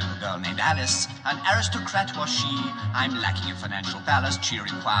met a little girl named Alice, an aristocrat was she. I'm lacking in financial ballast, she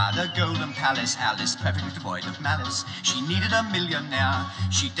required a golden palace. Alice, perfectly devoid of malice, she needed a millionaire.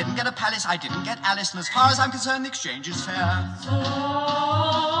 She didn't get a palace, I didn't get Alice, and as far as I'm concerned, the exchange is fair. So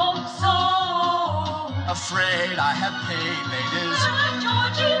afraid I have paid, ladies.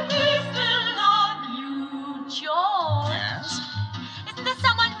 Georgie, we still love you, George. Yes? Isn't there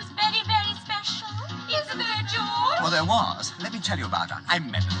someone who's very, very special? Isn't there, George? Well, there was. Let me tell you about her. I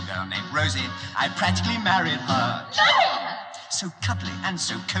met a little girl named Rosie. I practically married her. No! So cuddly and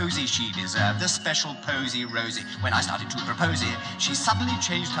so cozy, she deserved a special posy, Rosie. When I started to propose it, she suddenly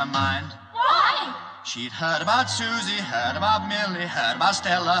changed her mind. Why? She'd heard about Susie, heard about Millie, heard about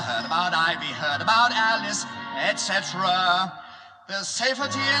Stella, heard about Ivy, heard about Alice, etc. There's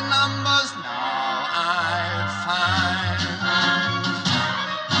safety in numbers now, I find.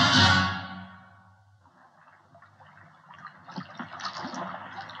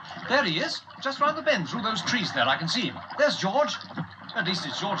 There he is, just round the bend through those trees there. I can see him. There's George. At least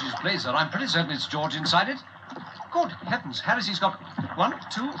it's George's blazer. I'm pretty certain it's George inside it. Good heavens, Harris, he's got 1,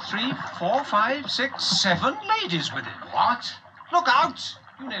 2, 3, 4, 5, 6, 7 ladies with him. What? Look out!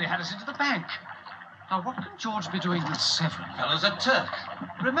 You nearly had us into the bank. Now, what can George be doing with 7? Fellow's a Turk.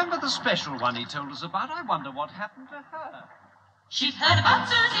 Remember the special one he told us about? I wonder what happened to her. She's heard about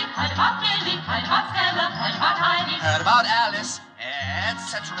Susie, heard about Millie, heard about Stella, heard about Ivy, Heard about Alice,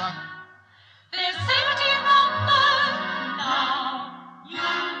 etc. There's safety in numbers now, you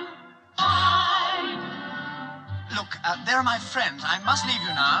find. Look, there are my friends. I must leave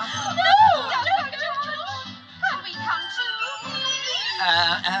you now. No, George. Can we come too?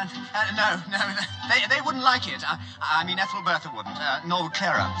 No. They wouldn't like it. I mean, Ethelbertha wouldn't, nor would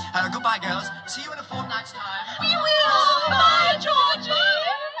Clara. Goodbye, girls. See you in a fortnight's time. We will. Bye, Georgie.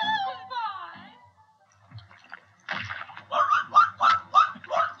 Goodbye.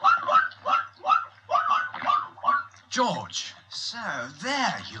 So,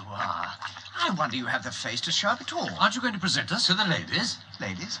 there you are. I wonder you have the face to show up at all. Aren't you going to present us? To the ladies?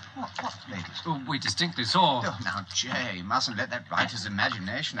 Ladies? What ladies? Oh, we distinctly saw... Oh, now, Jay, you mustn't let that writer's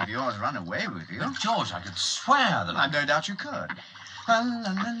imagination of yours run away with you. But, George, I could swear that... I've no doubt you could. Can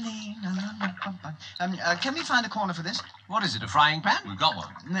we find a corner for this? What is it, a frying pan? We've got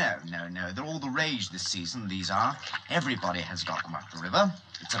one. No. They're all the rage this season, these are. Everybody has got them up the river.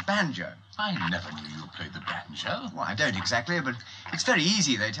 It's a banjo. I never knew you played the banjo. Well, I don't exactly, but it's very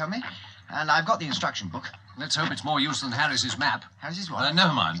easy, they tell me. And I've got the instruction book. Let's hope it's more use than Harris's map. Harris's what?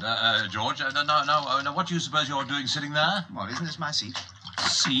 Never mind, George. No, what do you suppose you're doing sitting there? Well, isn't this my seat?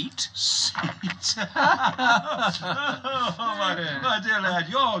 Seat? My dear lad,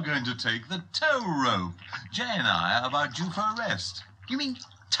 you're going to take the tow rope. Jay and I are about due for a rest. You mean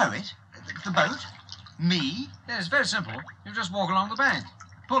tow it? The boat? Me? Yes, very simple. You just walk along the bank,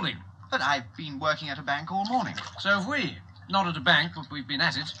 pulling. But I've been working at a bank all morning. So have we. Not at a bank, but we've been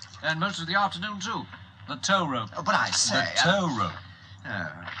at it. And most of the afternoon, too. The tow rope. Oh, but I say... The tow rope.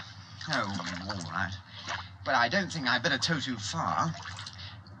 Oh, all right. But I don't think I'd better tow too far.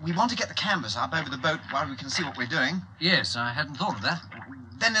 We want to get the canvas up over the boat while we can see what we're doing. Yes, I hadn't thought of that.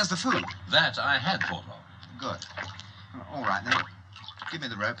 Then there's the food. That I had thought of. Good. All right, then. Give me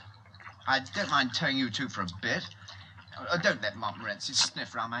the rope. I don't mind towing you two for a bit. Don't let Montmorency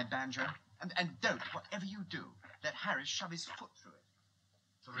sniff round my banjo. And don't, whatever you do, let Harris shove his foot through it.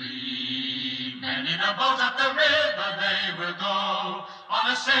 3 men in a boat up the river they will go,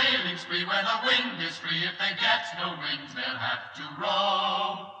 on a sailing spree where the wind is free. If they get no wind, they'll have to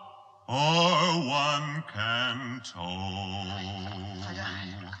row, or one can tow. I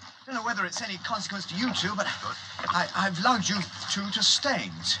don't know whether it's any consequence to you two, but I've lugged you two to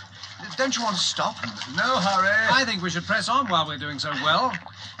Staines. Don't you want to stop? No hurry. I think we should press on while we're doing so well.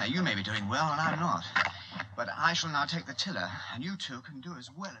 Now, you may be doing well, and I'm not. But I shall now take the tiller, and you two can do as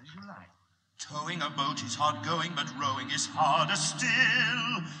well as you like. Towing a boat is hard going, but rowing is harder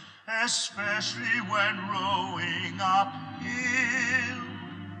still, especially when rowing uphill.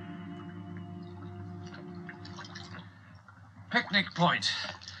 Picnic point.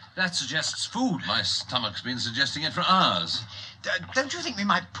 That suggests food. My stomach's been suggesting it for hours. Don't you think we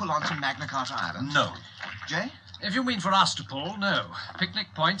might pull on to Magna Carta Island? No. Jay? If you mean for us to pull, no.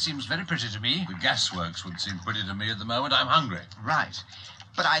 Picnic point seems very pretty to me. The gasworks would seem pretty to me at the moment. I'm hungry. Right.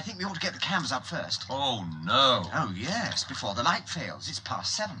 But I think we ought to get the canvas up first. Oh, no. Oh, yes, before the light fails. It's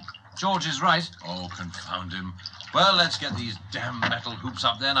past 7. George is right. Oh, confound him. Well, let's get these damn metal hoops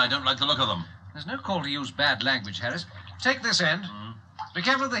up then. I don't like the look of them. There's no call to use bad language, Harris. Take this end. Be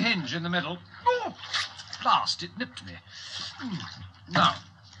careful of the hinge in the middle. Oh, blast, it nipped me. Now,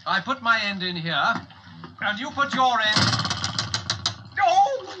 I put my end in here, and you put your end...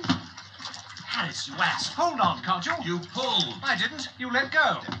 Oh! Harris, you ass. Hold on, can't you? You pulled. I didn't. You let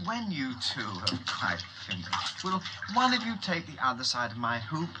go. When you two have quite finished, will one of you take the other side of my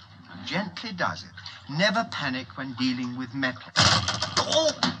hoop? Gently does it. Never panic when dealing with metal.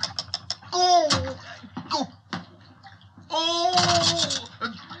 Oh! Oh! Oh! Oh!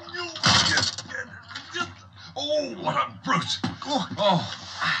 Oh, what a brute!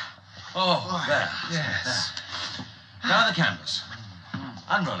 Oh, there. Yes. There. Now the canvas.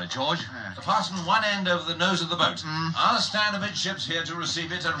 Unroll it, George. Fasten one end over the nose of the boat. I'll stand amidships here to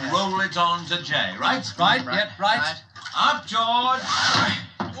receive it and roll it on to Jay, right? Right, yep, right. Up, George!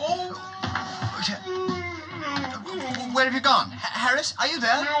 Where have you gone? Harris, are you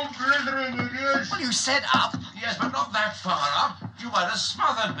there? Well, you said up. Yes, but not that far up. You might have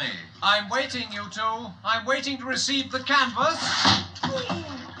smothered me. I'm waiting, you two. I'm waiting to receive the canvas.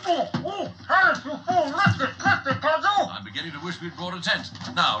 Harris, you fool! Lift it, can't you? I'm beginning to wish we'd brought a tent.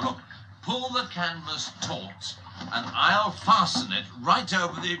 Now, look. Pull the canvas taut, and I'll fasten it right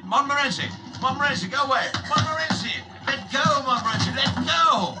over the... Montmorency! Montmorency, go away! Montmorency! Let go, Montmorency! Let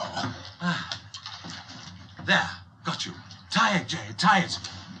go! There. Got you. Tie it, Jay. Tie it.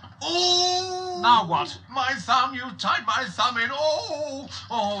 Oh! Now what? My thumb. You tied my thumb in. Oh!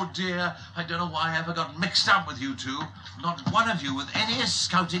 Oh, dear. I don't know why I ever got mixed up with you two. Not one of you with any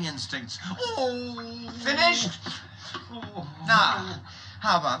scouting instincts. Oh! Finished? Oh. Now,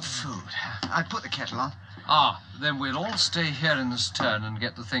 how about food? I put the kettle on. Ah, then we'll all stay here in the stern and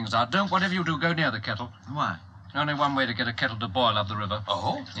get the things out. Don't, whatever you do, go near the kettle. Why? Only one way to get a kettle to boil up the river.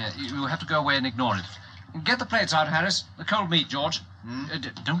 Oh? Yeah, you have to go away and ignore it. Get the plates out, Harris. The cold meat, George.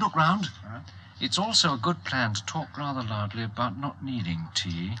 Don't look round. It's also a good plan to talk rather loudly about not needing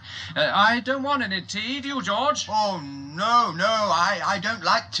tea. I don't want any tea, do you, George? Oh, no, I don't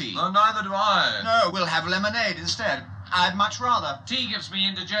like tea. No, neither do I. No, we'll have lemonade instead. I'd much rather. Tea gives me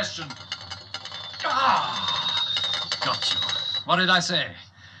indigestion. Ah! Got you. What did I say?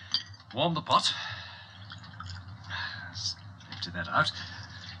 Warm the pot. Let's empty that out.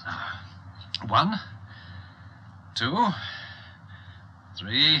 1, 2,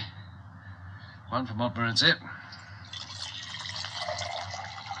 3. 1 for Montmorency.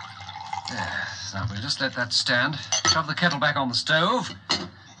 Yes, now we'll just let that stand. Shove the kettle back on the stove.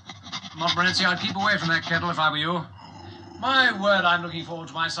 Montmorency, I'd keep away from that kettle if I were you. My word, I'm looking forward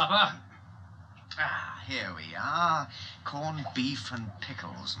to my supper. Ah, here we are. Corned beef and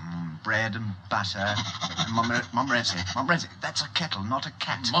pickles. Bread and butter. Montmorency, that's a kettle, not a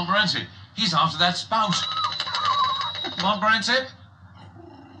cat. Montmorency, he's after that spout. Montmorency?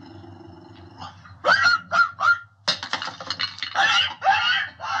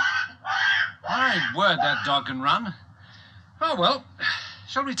 My word, that dog can run. Oh, well,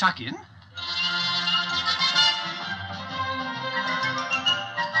 shall we tuck in?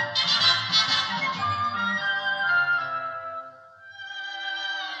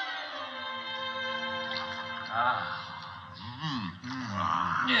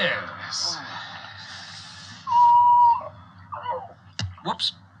 Yes.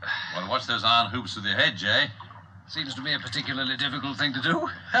 Whoops. Well, watch those iron hoops with your head, Jay. Seems to be a particularly difficult thing to do.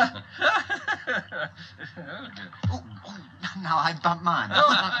 Now I bumped mine.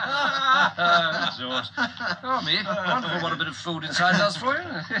 George. Oh, me. Wonderful what a bit of food inside does for you.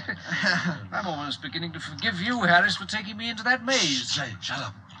 I'm almost beginning to forgive you, Harris, for taking me into that maze. Jay, shut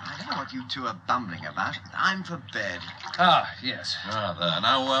up. I don't know what you two are bumbling about. I'm for bed. Ah, yes. Rather.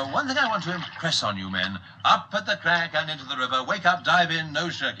 Now, one thing I want to impress on you men. Up at the crack and into the river. Wake up, dive in, no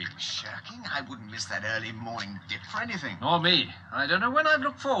shirking. Shirking? I wouldn't miss that early morning dip for anything. Nor me. I don't know when I've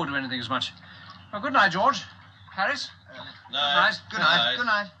looked forward to anything as much. Well, good night, George. Harris? Night. Good night. Good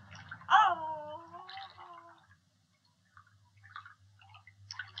night.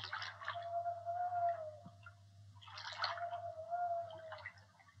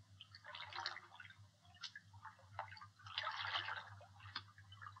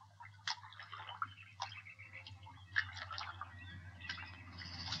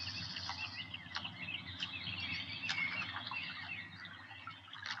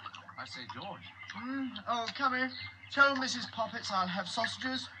 I say, George. Oh, come in. Tell Mrs. Poppets I'll have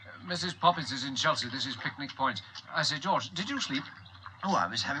sausages. Mrs. Poppins is in Chelsea. This is Picnic Point. I say, George, did you sleep? Oh, I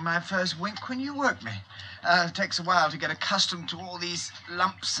was having my first wink when you woke me. It takes a while to get accustomed to all these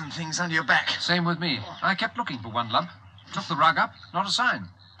lumps and things under your back. Same with me. I kept looking for one lump. Took the rug up, not a sign.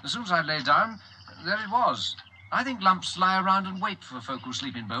 As soon as I lay down, there it was. I think lumps lie around and wait for folk who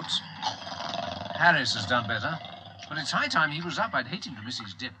sleep in boats. Harris has done better. But it's high time he was up. I'd hate him to miss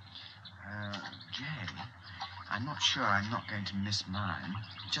his dip. Jay, I'm not sure I'm not going to miss mine,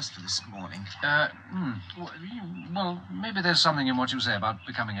 just for this morning. Well, maybe there's something in what you say about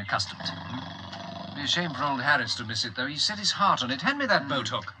becoming accustomed. It'd be a shame for old Harris to miss it, though. He set his heart on it. Hand me that boat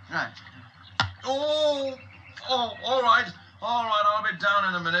hook. Right. Oh, all right, I'll be down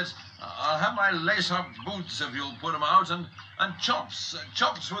in a minute. I'll have my lace-up boots if you'll put them out, and chops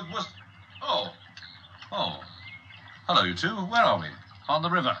with Oh. Hello, you two. Where are we? On the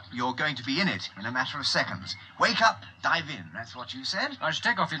river. You're going to be in it in a matter of seconds. Wake up, dive in. That's what you said. I should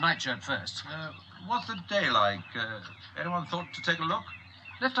take off your nightshirt first. What's the day like? Anyone thought to take a look?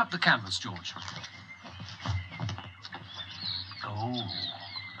 Lift up the canvas, George. Oh.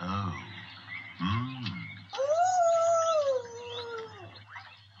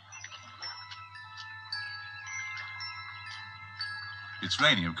 It's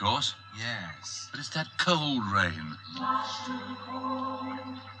raining, of course. Yes. But it's that cold rain.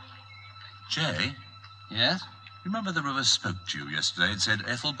 Jay? Yes? Remember the river spoke to you yesterday? It said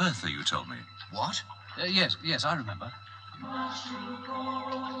Ethelbertha, you told me. What? Yes, I remember.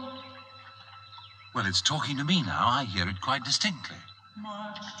 Well, it's talking to me now. I hear it quite distinctly.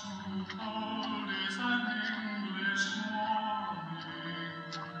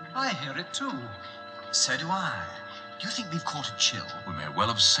 I hear it too. So do I. Do you think we've caught a chill? We may well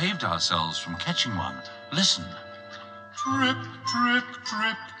have saved ourselves from catching one. Listen. Drip, drip,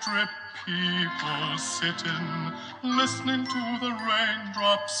 drip, drip, people sitting, listening to the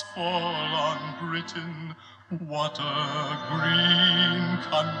raindrops fall on Britain. What a green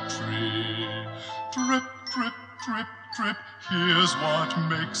country. Drip, drip, drip, drip, here's what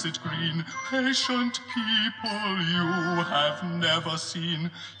makes it green. Patient people you have never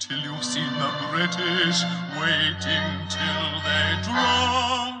seen, till you've seen the British waiting till they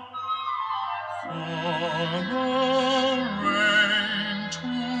drop for the rain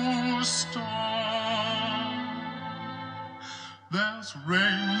to stop. There's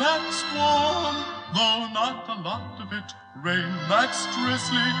rain that's warm, though not a lot of it. Rain that's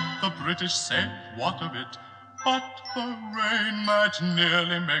drizzly, the British say, what of it? but the rain that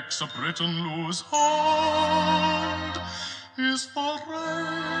nearly makes a Briton lose hold is the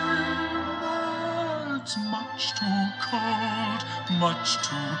rain that's much too cold, much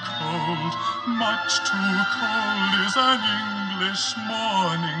too cold, much too cold is an English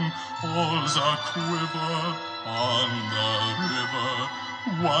morning, all's a quiver on the river.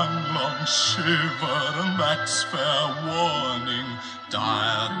 One long shiver, and that's fair warning.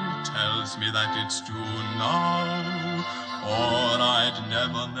 Diary tells me that it's due now, or I'd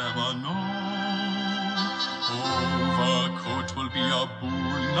never, never know. Overcoat will be a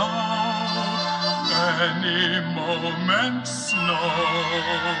boon now, any moment snow.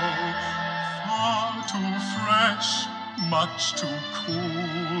 Far too fresh, much too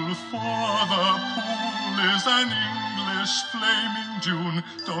cool, for the pool is an English flaming June.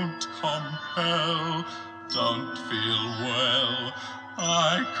 Don't compel, don't feel well.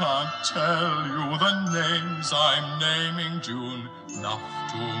 I can't tell you the names I'm naming, June. Enough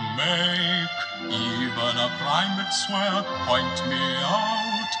to make even a climate swear. Point me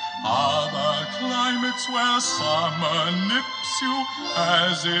out other climates where summer nips you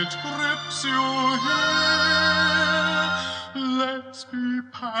as it grips you here. Let's be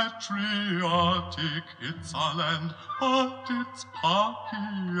patriotic, it's our land, but it's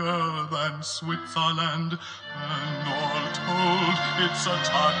parkier than Switzerland. And all told, it's a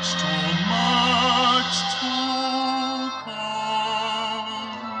touch too much too cold.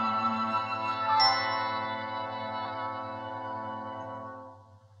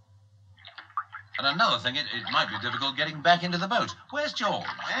 And another thing, it might be difficult getting back into the boat. Where's George?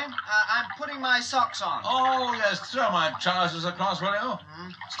 I'm putting my socks on. Oh, yes, throw my trousers across, will you?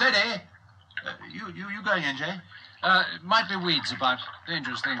 Steady. You going in, Jay? Might be weeds about.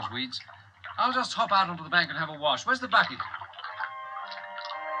 Dangerous things, weeds. I'll just hop out onto the bank and have a wash. Where's the bucket?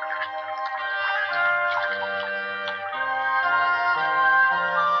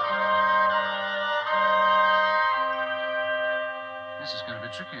 This is going to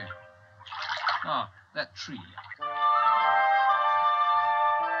be tricky. Ah, that tree.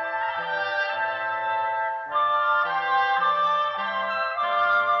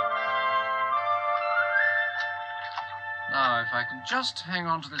 Now, if I can just hang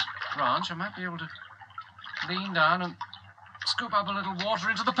on to this branch, I might be able to lean down and scoop up a little water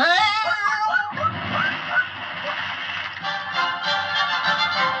into the pail.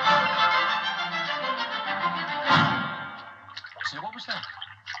 Say, what was that?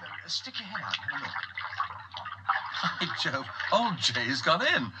 Stick your head out and have a look. By Jove, old Jay's gone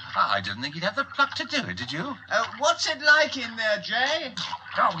in. I didn't think he'd have the pluck to do it, did you? What's it like in there, Jay?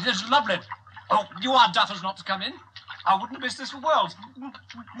 Oh, it's lovely. Oh, you are duffers not to come in. I wouldn't miss this for worlds.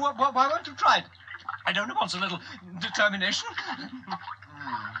 Why won't you try it? I don't know, wants a little determination.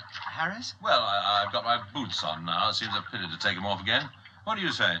 Harris? Well, I've got my boots on now. It seems a pity to take them off again. What do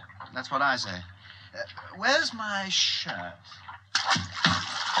you say? That's what I say. Where's my shirt?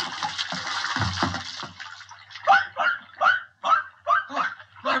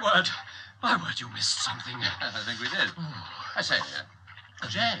 Oh, my word, you missed something. I think we did. I say,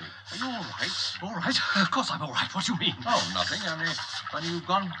 Jay, are you all right? All right? Of course I'm all right. What do you mean? Oh, nothing. Only when you've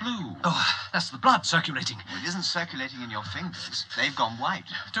gone blue. Oh, that's the blood circulating. Well, it isn't circulating in your fingers. They've gone white.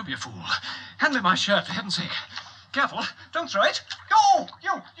 Don't be a fool. Hand me my shirt, for heaven's sake. Careful. Don't throw it. Oh,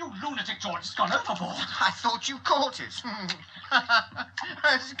 you lunatic, George. It's gone overboard. I thought you caught it.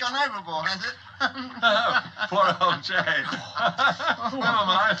 It's gone overboard, has it? Oh, poor old Jay. Never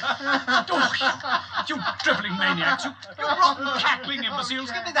mind. Oh, you dribbling maniacs. You rotten, cackling imbeciles.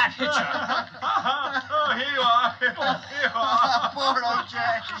 Give me that hitcher. Oh, here you are. Here you are. Poor old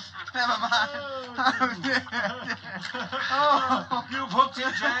Jay. Never mind. You've hooked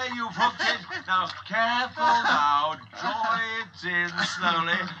it, Jay. You've hooked it. Now, careful now. Draw it in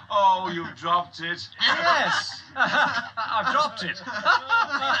slowly. Oh, you've dropped it. Yes. I've dropped it.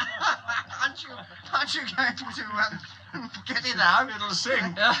 Aren't you going to get it out? It'll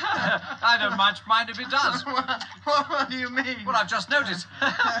sing. I don't much mind if it does. What do you mean? Well, I've just noticed.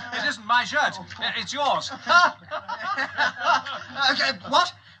 It isn't my shirt. It's yours. Okay,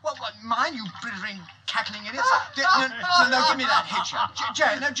 what? What, mine, you frittering, cackling idiots? No, give me that hitcher.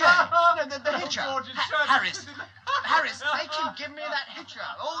 Jay, no, the hitcher. Harris, make him give me that hitcher.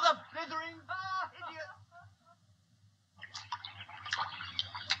 Oh, the blithering idiot.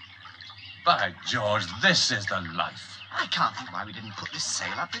 By George, this is the life. I can't think why we didn't put this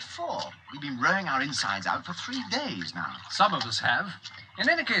sail up before. We've been rowing our insides out for 3 days now. Some of us have. In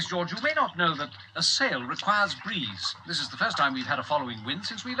any case, George, you may not know that a sail requires breeze. This is the first time we've had a following wind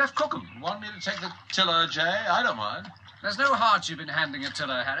since we left Cookham. Want me to take the tiller, Jay? I don't mind. There's no hardship in handling a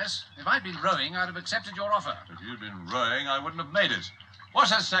tiller, Harris. If I'd been rowing, I'd have accepted your offer. If you'd been rowing, I wouldn't have made it.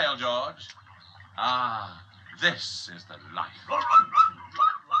 What's her sail, George? Ah, this is the life.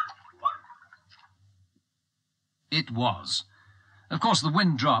 It was. Of course, the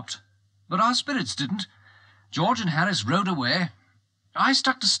wind dropped, but our spirits didn't. George and Harris rowed away. I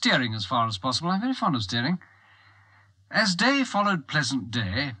stuck to steering as far as possible. I'm very fond of steering. As day followed pleasant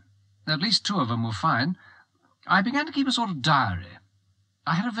day, at least 2 of them were fine, I began to keep a sort of diary.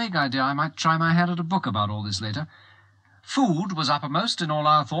 I had a vague idea I might try my hand at a book about all this later. Food was uppermost in all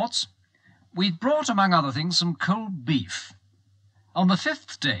our thoughts. We'd brought, among other things, some cold beef. On the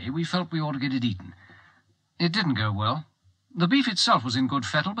 5th day, we felt we ought to get it eaten. It didn't go well. The beef itself was in good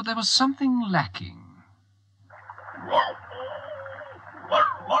fettle, but there was something lacking.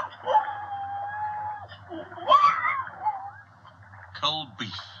 Cold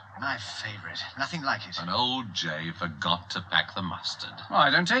beef. My favourite. Nothing like it. And old Jay forgot to pack the mustard. Well, I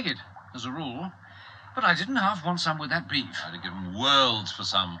don't take it, as a rule. But I didn't half want some with that beef. I'd have given worlds for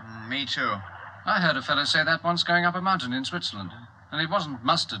some. Me too. I heard a fellow say that once going up a mountain in Switzerland. And it wasn't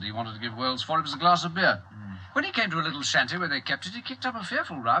mustard he wanted to give worlds for, it was a glass of beer. When he came to a little shanty where they kept it, he kicked up a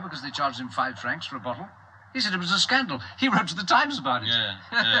fearful row because they charged him 5 francs for a bottle. He said it was a scandal. He wrote to the Times about it.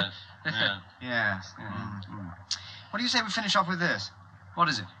 Yes. What do you say we finish off with this? What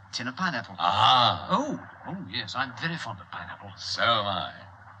is it? Tin of pineapple. Ah. Oh, yes, I'm very fond of pineapple. So am I.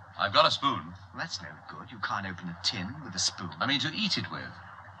 I've got a spoon. Well, that's no good. You can't open a tin with a spoon. I mean, to eat it with.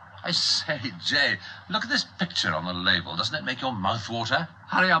 I say, Jay, look at this picture on the label. Doesn't it make your mouth water?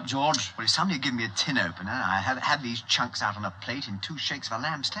 Hurry up, George. Well, if somebody had given me a tin opener, I had these chunks out on a plate in 2 shakes of a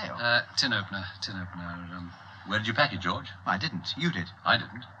lamb's tail. Tin opener. Where did you pack it, George? I didn't. You did. I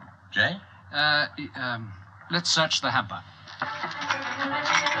didn't. Jay? Let's search the hamper.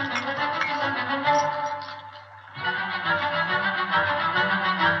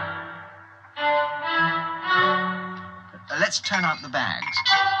 Let's turn out the bags.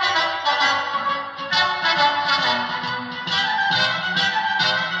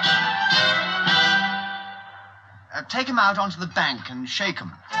 Take them out onto the bank and shake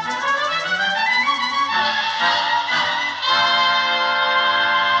them.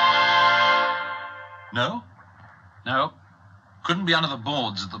 No? No. Couldn't be under the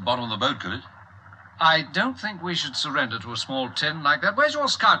boards at the bottom of the boat, could it? I don't think we should surrender to a small tin like that. Where's your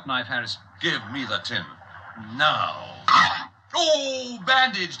scout knife, Harris? Give me the tin. Now. Oh,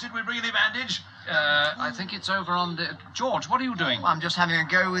 bandage. Did we bring any bandage? I think it's over on the... George, what are you doing? I'm just having a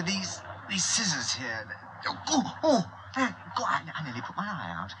go with these scissors here. God, I nearly put my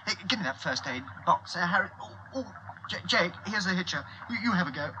eye out. Hey, give me that first aid box, Harry. Jake, here's the hitcher. You have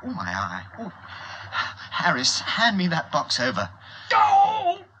a go. Oh, my eye. Oh. Harris, hand me that box over.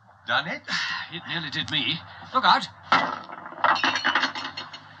 Oh! Done it? It nearly did me. Look out.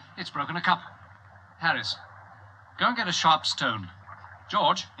 It's broken a cup. Harris, go and get a sharp stone.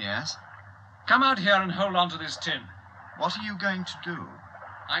 George? Yes? Come out here and hold on to this tin. What are you going to do?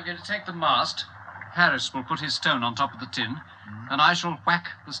 I'm going to take the mast. Harris will put his stone on top of the tin, and I shall whack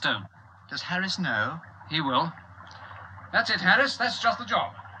the stone. Does Harris know? He will. That's it, Harris. That's just the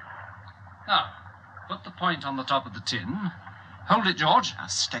job. Now, put the point on the top of the tin. Hold it, George. Now,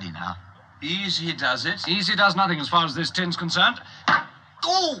 steady now. Easy does it. Easy does nothing as far as this tin's concerned.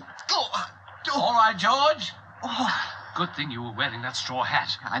 All right, George. Oh. Good thing you were wearing that straw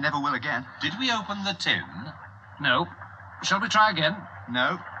hat. I never will again. Did we open the tin? No. Shall we try again?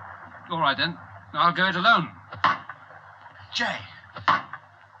 No. All right, then. I'll go it alone. Jay.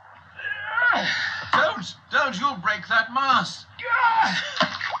 Don't. You'll break that mast.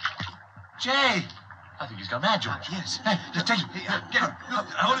 Jay. I think he's gone mad, George. Yes. Just take him. Get him.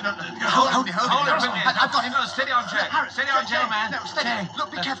 Hold it. Hold it. I've got him. No, steady on, Jay. Steady on, Jay, man. No, steady. Jay.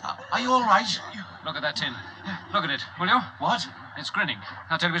 Look, be careful. Are you all right? Look at that tin. Look at it, will you? What? It's grinning.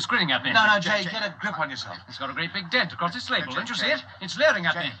 I tell you, it's grinning at me. No, Jay, get a grip on yourself. It's got a great big dent across its label. Don't you see it? It's leering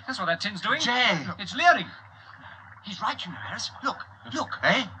at me. That's what that tin's doing. Jay. It's leering. He's right, you know, Harris. Look.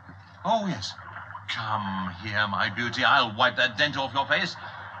 Eh? Oh, yes. Come here, my beauty. I'll wipe that dent off your face.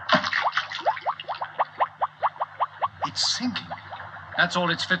 It's sinking. That's all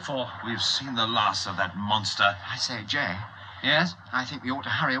it's fit for. We've seen the last of that monster. I say, Jay. Yes? I think we ought to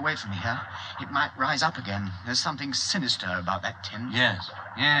hurry away from here. It might rise up again. There's something sinister about that tin.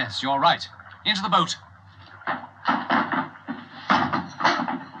 Yes, you're right. Into the boat.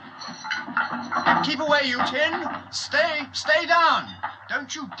 Keep away, you tin. Stay down.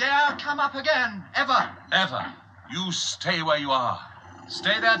 Don't you dare come up again. Ever. You stay where you are.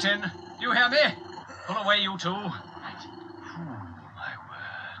 Stay there, tin. You hear me? Pull away, you two. My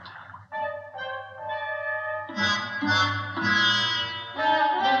word.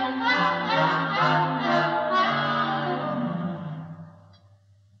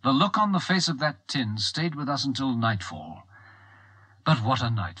 The look on the face of that tin stayed with us until nightfall. But what a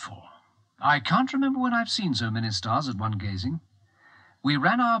nightfall! I can't remember when I've seen so many stars at one gazing. We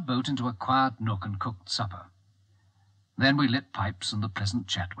ran our boat into a quiet nook and cooked supper. Then we lit pipes and the pleasant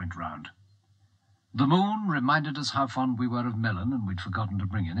chat went round. The moon reminded us how fond we were of melon, and we'd forgotten to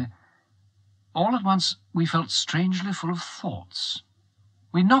bring any. All at once we felt strangely full of thoughts.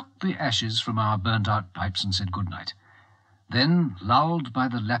 We knocked the ashes from our burnt-out pipes and said good night. Then, lulled by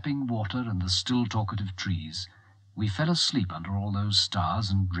the lapping water and the still talkative trees, we fell asleep under all those stars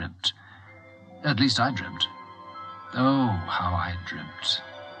and dreamt. At least I dreamt. Oh, how I dreamt.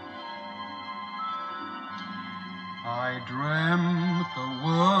 I dreamt the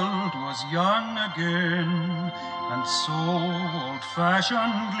world was young again, and so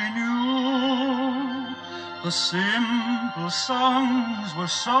old-fashionedly new. The simple songs were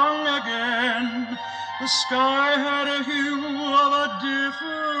sung again. The sky had a hue of a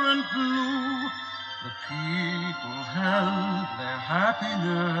different blue. The people held their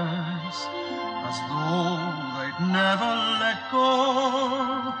happiness as though they'd never let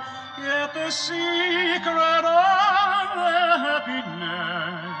go. Yet the secret of their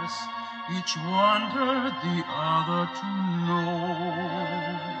happiness each wanted the other to know.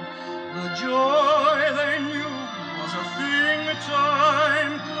 The joy they knew was a thing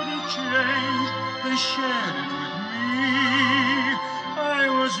time couldn't change. They shared it with me. I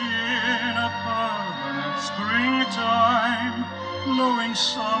was in a permanent springtime, knowing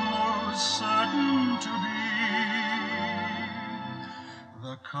summer was certain to be.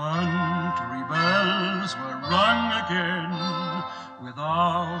 The country bells were rung again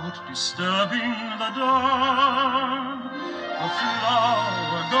without disturbing the dawn. The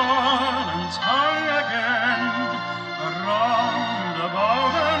flower garlands hung again around,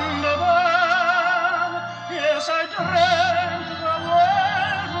 about, and above. Yes, I dreamt the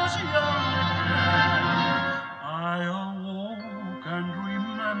world was young again. I awoke and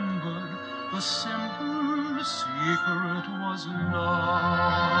remembered the simple secret was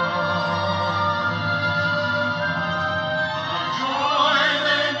love.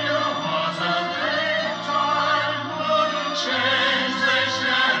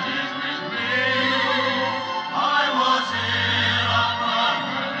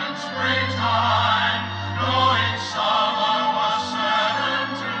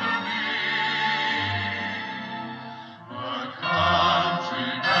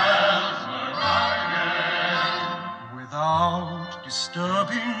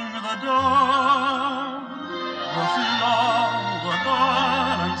 Disturbing the dawn, the flower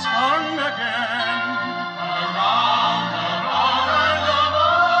garlands hung again around, about, and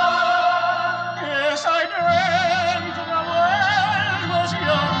above. Yes, I dreamt the world was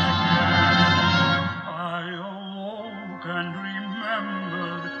young again. I awoke and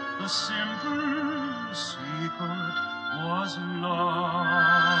remembered the simple secret was love.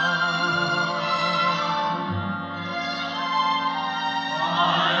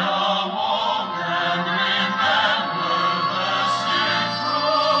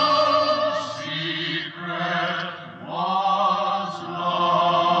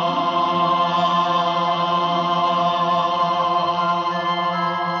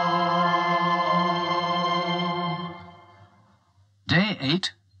 Day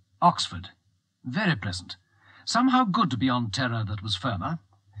 8, Oxford. Very pleasant. Somehow good to be on terra that was firmer.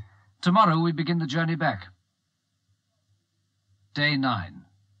 Tomorrow we begin the journey back. Day 9.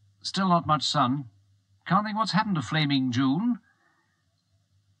 Still not much sun. Can't think what's happened to flaming June.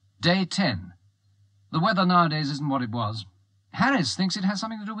 Day 10. The weather nowadays isn't what it was. Harris thinks it has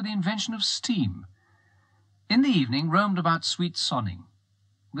something to do with the invention of steam. In the evening, roamed about Sweet Sonning.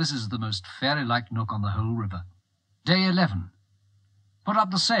 This is the most fairy-like nook on the whole river. Day 11. Put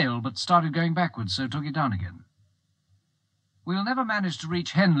up the sail, but started going backwards, so took it down again. We'll never manage to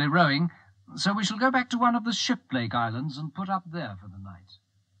reach Henley rowing, so we shall go back to one of the Shiplake Islands and put up there for the night.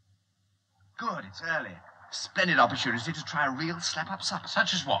 Good, it's early. Splendid opportunity to try a real slap-up supper.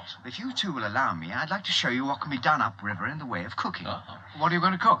 Such as what? If you two will allow me, I'd like to show you what can be done upriver in the way of cooking. What are you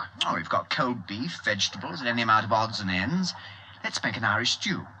going to cook? Oh, we've got cold beef, vegetables, and any amount of odds and ends. Let's make an Irish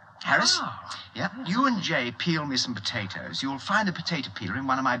stew. Harris? Yep. You and Jay peel me some potatoes. You'll find a potato peeler in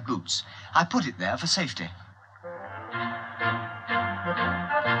one of my boots. I put it there for safety.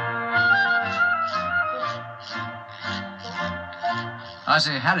 I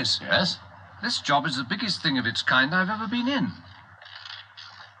say, Harris. Yes? This job is the biggest thing of its kind I've ever been in.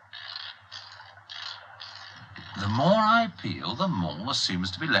 The more I peel, the more seems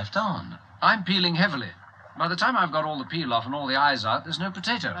to be left on. I'm peeling heavily. By the time I've got all the peel off and all the eyes out, there's no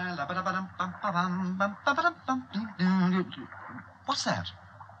potato. What's that?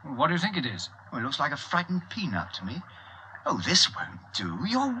 What do you think it is? Oh, it looks like a frightened peanut to me. Oh, this won't do.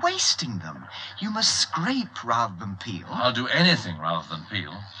 You're wasting them. You must scrape rather than peel. I'll do anything rather than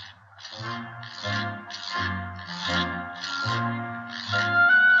peel.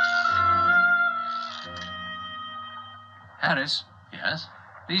 Harris? Yes?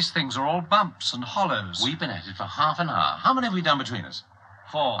 These things are all bumps and hollows. We've been at it for half an hour. How many have we done between us?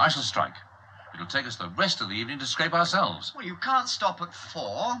 4. I shall strike. It'll take us the rest of the evening to scrape ourselves. Well, you can't stop at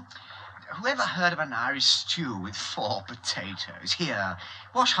 4. Whoever heard of an Irish stew with 4 potatoes? Here,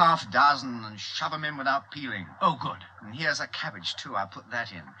 wash half a dozen and shove 'em in without peeling. Oh, good. And here's a cabbage, too. I'll put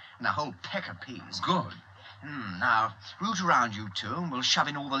that in. And a whole peck of peas. Good. Now, root around you two, and we'll shove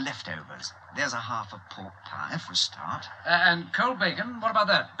in all the leftovers. There's a half of pork pie for a start. And cold bacon, what about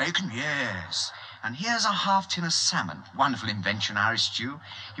that? Bacon, yes. And here's a half tin of salmon. Wonderful invention, Irish stew.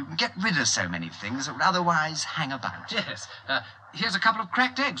 You can get rid of so many things that would otherwise hang about. Yes. Here's a couple of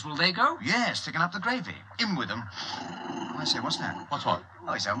cracked eggs. Will they go? Yes, thicken up the gravy. In with them. I say, what's that? What's what?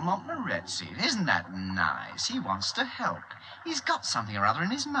 Oh, it's a Montmorency. Isn't that nice? He wants to help. He's got something or other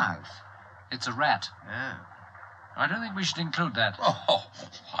in his mouth. It's a rat. Oh. I don't think we should include that. Oh,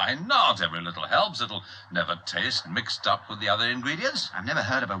 why not? Every little helps. It'll never taste mixed up with the other ingredients. I've never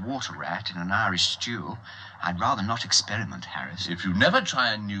heard of a water rat in an Irish stew. I'd rather not experiment, Harris. If you never try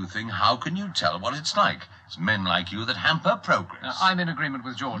a new thing, how can you tell what it's like? It's men like you that hamper progress. I'm in agreement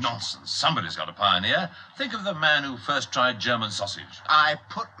with George. Nonsense. Somebody's got to pioneer. Think of the man who first tried German sausage. I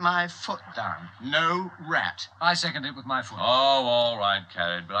put my foot down. No rat. I second it with my foot. Oh, all right,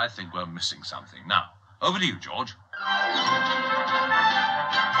 Carried, but I think we're missing something. Now, over to you, George.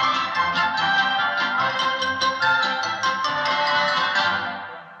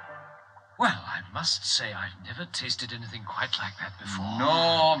 Well, I must say I've never tasted anything quite like that before.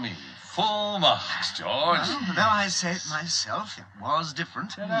 Nor me. Full marks, George. Well, though I say it myself, it was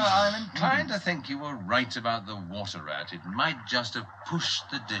different. You know, I'm inclined to think you were right about the water rat. It might just have pushed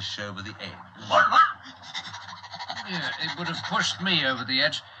the dish over the edge. Yeah, it would have pushed me over the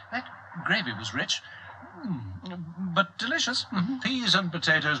edge. That gravy was rich. But delicious. Peas and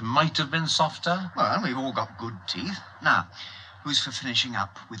potatoes might have been softer. Well, we've all got good teeth. Now, who's for finishing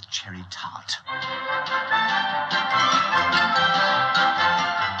up with cherry tart?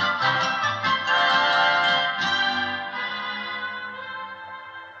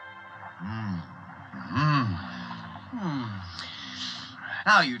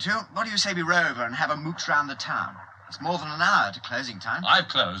 Now, you two, what do you say we row over and have a mooch round the town? It's more than an hour to closing time. I've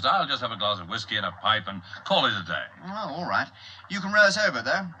closed. I'll just have a glass of whiskey and a pipe and call it a day. Oh, all right. You can row us over,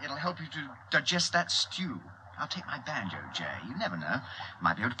 though. It'll help you to digest that stew. I'll take my banjo, Jay. You never know.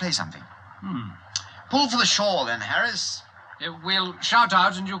 Might be able to play something. Pull for the shore, then, Harris. We'll shout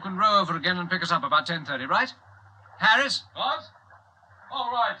out and you can row over again and pick us up about 10:30, right? Harris? What? All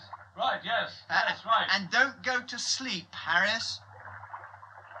right. Right, yes. Yes, right. And don't go to sleep, Harris.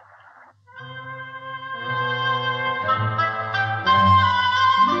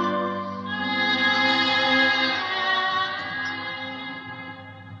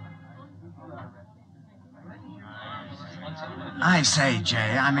 I say,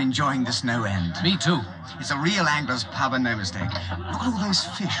 Jay, I'm enjoying this no end. Me too. It's a real angler's pub and no mistake. Look at all those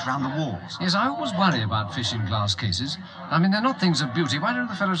fish round the walls. Yes, I always worry about fish in glass cases. I mean, they're not things of beauty. Why don't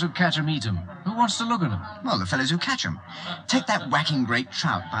the fellows who catch 'em eat 'em? Who wants to look at 'em? Well, the fellows who catch 'em. Take that whacking great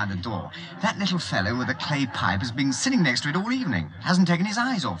trout by the door. That little fellow with a clay pipe has been sitting next to it all evening. Hasn't taken his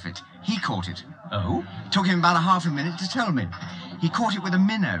eyes off it. He caught it. Oh? Took him about half a minute to tell me. He caught it with a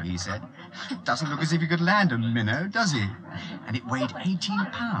minnow, he said. Doesn't look as if he could land a minnow, does he? And it weighed 18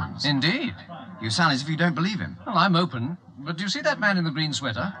 pounds. Indeed. You sound as if you don't believe him. Well, I'm open. But do you see that man in the green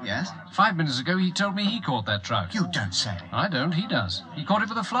sweater? Yes? 5 minutes ago, he told me he caught that trout. You don't say. I don't, he does. He caught it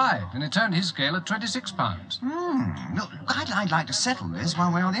with a fly, and it turned his scale at 26 pounds. Look, I'd like to settle this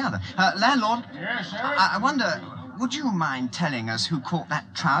one way or the other. Landlord? Yes, sir? I wonder, would you mind telling us who caught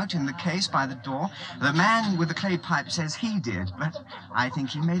that trout in the case by the door? The man with the clay pipe says he did, but I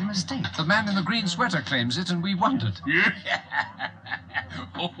think he made a mistake. The man in the green sweater claims it, and we wondered.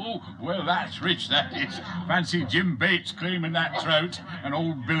 Oh, well, that's rich, that is. Fancy Jim Bates claiming that trout, and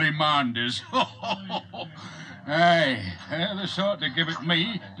old Billy Manders. Hey, they're the sort to give it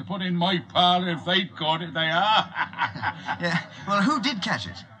me to put in my parlour if they'd caught it, they are. Yeah, well, who did catch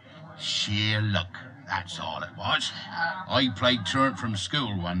it? Sheer luck, that's all it was. I played truant from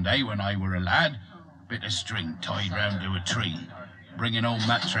school one day when I were a lad. Bit of string tied round to a tree. Bringing home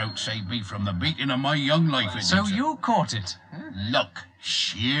that trout saved me from the beating of my young life. So you caught it? Luck,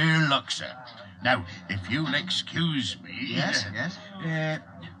 Sheer luck, sir. Now, if you'll excuse me... Yes.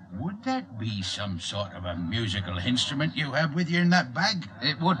 Would that be some sort of a musical instrument you have with you in that bag?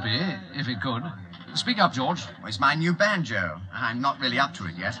 It would be, if it could. Speak up, George. Well, it's my new banjo. I'm not really up to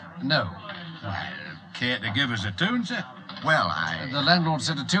it yet. No. Well, care to give us a tune, sir? Well, The landlord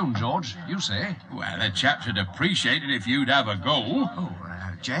said a tune, George. You say. Well, the chaps would appreciate it if you'd have a go. Oh,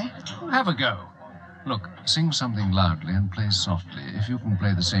 Jay? Have a go. Look, sing something loudly and play softly. If you can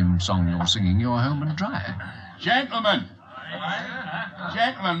play the same song you're singing, you're home and dry. Gentlemen,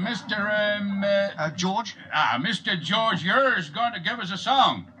 Mr. George? Mr. George, yours going to give us a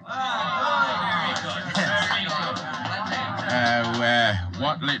song.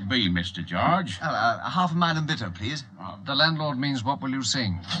 What'll it be, Mr. George? Half a mile and bitter, please. The landlord means what will you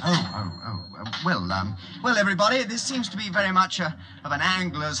sing? Well, everybody, this seems to be very much of an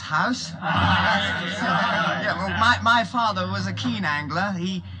angler's house. My father was a keen angler.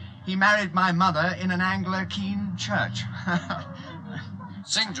 He married my mother in an angler keen church.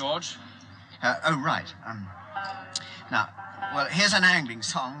 Sing, George. Right. Now, well, here's an angling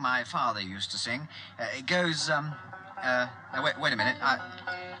song my father used to sing. It goes, wait a minute.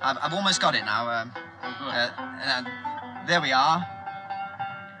 I've almost got it now. There we are.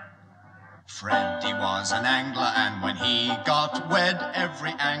 Freddy was an angler, and when he got wed,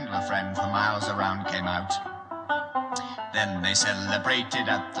 every angler friend for miles around came out. Then they celebrated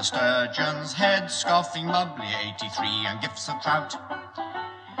at the Sturgeon's Head, scoffing bubbly 83 and gifts of trout.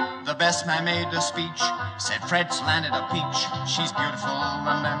 The best man made a speech, said Fred's landed a peach. She's beautiful,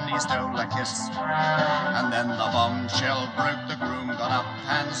 and then he stole a kiss. And then the bombshell broke, the groom got up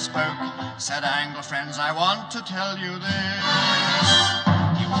and spoke. Said, angler friends, I want to tell you this.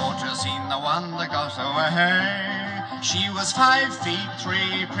 You ought to have seen the one that got away. She was 5 feet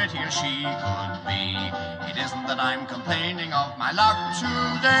 3, pretty as she could be. It isn't that I'm complaining of my luck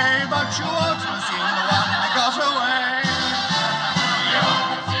today, but you ought to have seen the one that got away. You ought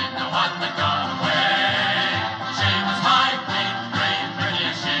to have seen the one that got away. She was 5 feet 3, pretty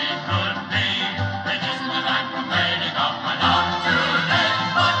as she could be. It isn't that I'm complaining of my luck today,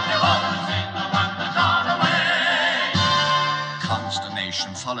 but you ought to have seen the one that got away.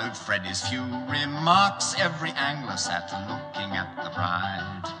 Consternation followed Freddy's few remarks. Every angler sat looking at the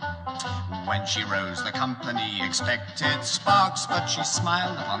bride. When she rose, the company expected sparks, but she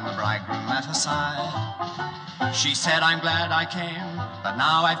smiled upon the bridegroom at her side. She said, I'm glad I came, but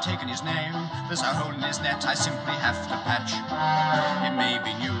now I've taken his name. There's a hole in his net I simply have to patch. It may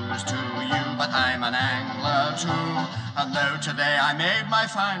be news to you, but I'm an angler too, and though today I made my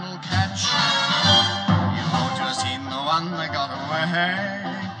final catch, you ought to have seen the one that got away.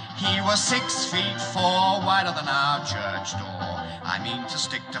 He was 6 feet 4, wider than our church door. I mean to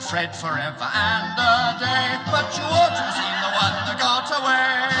stick to Fred forever and a day, but you ought to have seen the one that got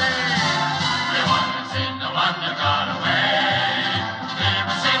away. You ought to have seen the one that got away. He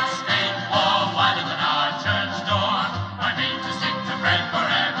was 6 feet 4, wider than our church door. I mean to stick to Fred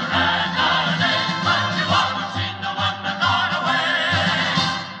forever and a day, but you ought to have seen the one that got away.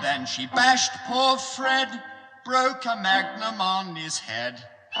 Then she bashed poor Fred, broke a magnum on his head.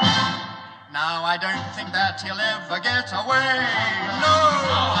 Now I don't think that he'll ever get away. No,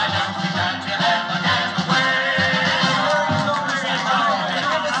 I don't think that he'll ever get away.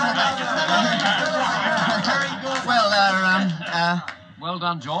 Well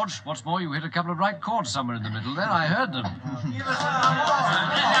done, George. What's more, you hit a couple of right chords somewhere in the middle there. I heard them.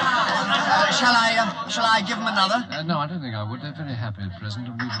 Shall I give them another? No, I don't think I would. They're very happy at present,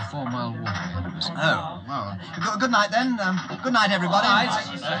 and we've a 4-mile walk ahead of us. Oh, well. Good night, then. Good night, everybody.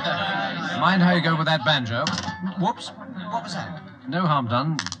 Mind how you go with that banjo. Whoops. What was that? No harm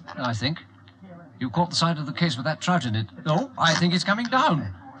done, I think. You caught the side of the case with that trout in it. Oh, I think it's coming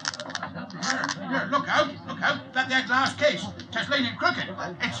down. Here, look out. That there glass case. It's leaning crooked.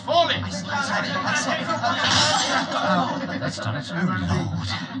 It's falling. That's done it. Oh, Lord.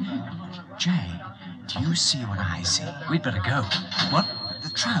 Jay, do you see what I see? We'd better go. What? The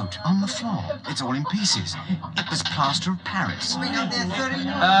trout on the floor. It's all in pieces. It was plaster of Paris. Good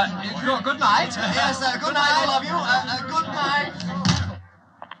night. Yes, good night, all of you. Good night.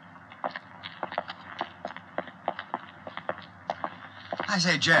 I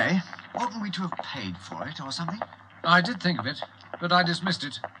say, Jay, oughtn't we to have paid for it or something? I did think of it, but I dismissed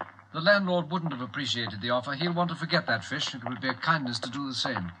it. The landlord wouldn't have appreciated the offer. He'll want to forget that fish. It would be a kindness to do the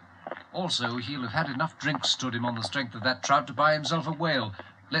same. Also, he'll have had enough drinks stood him on the strength of that trout to buy himself a whale.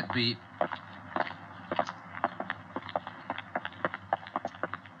 Let be.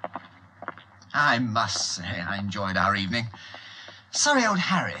 I must say I enjoyed our evening. Sorry old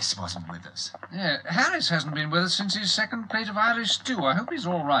Harris wasn't with us. Yeah, Harris hasn't been with us since his second plate of Irish stew. I hope he's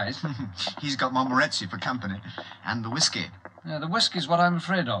all right. He's got Montmorency for company. And the whiskey. Yeah, the whiskey's what I'm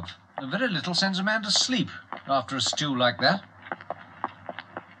afraid of. Very little sends a man to sleep after a stew like that.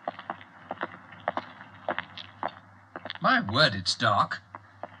 My word, it's dark.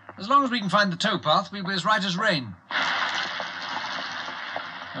 As long as we can find the towpath, we'll be as right as rain.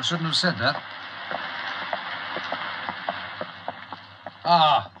 I shouldn't have said that.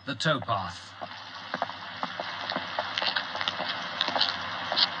 Ah, the towpath.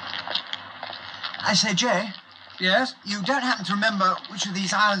 I say, Jay. Yes? You don't happen to remember which of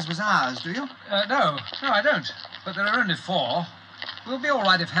these islands was ours, do you? No, I don't. But there are only 4. We'll be all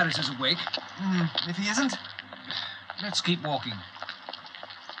right if Harris is awake. If he isn't? Let's keep walking.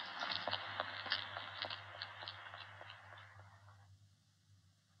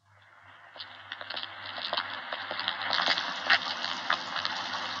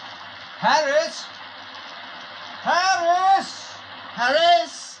 Harris! Harris!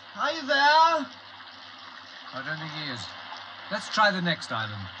 Harris! Are you there? I don't think he is. Let's try the next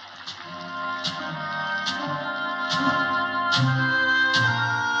island.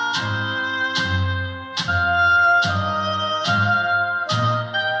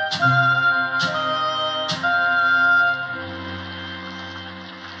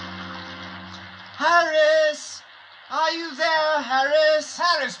 Harris! Are you there, Harris?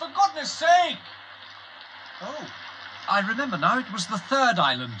 Harris, for goodness sake! Oh, I remember now. It was the 3rd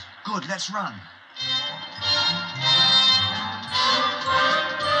island. Good, let's run.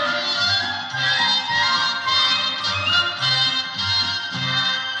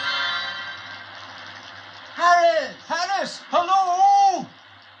 Harris! Harris! Hello!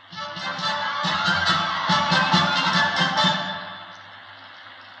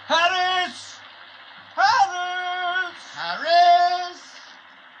 Harris! Harris! Harris!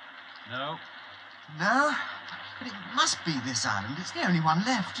 No. No? But it must be this island. It's the only one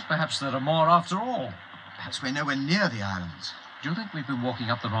left. Perhaps there are more after all. Perhaps we're nowhere near the islands. Do you think we've been walking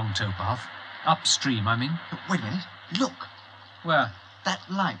up the wrong towpath? Upstream, I mean. But wait a minute. Look. Where? That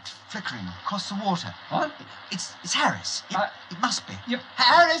light flickering across the water. What? It's Harris. It must be. Yep.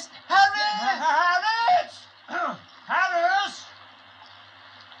 Harris! Harris! Harris! Harris!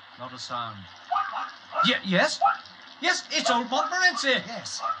 Not a sound. Yes? Yes, it's old Montmorency.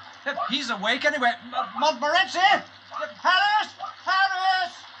 Yes. He's awake anyway. Montmorency! Harris!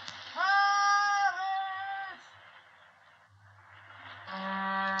 Harris!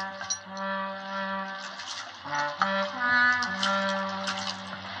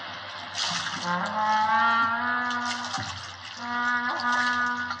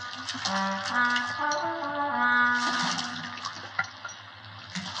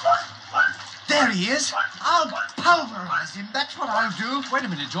 There he is. I'll pulverize him. That's what I'll do. Wait a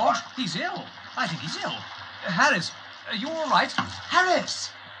minute, George. He's ill. I think he's ill. Harris, are you all right? Harris!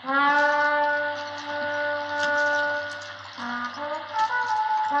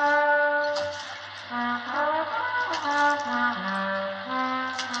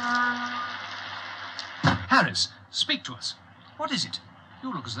 Harris, speak to us. What is it?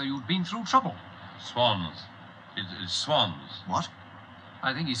 You look as though you'd been through trouble. Swans. It's swans. What?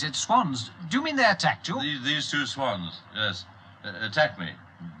 I think he said swans. Do you mean they attacked you? These 2 swans, yes, attacked me.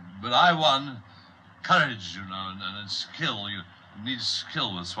 But I won. Courage, you know, and skill. You need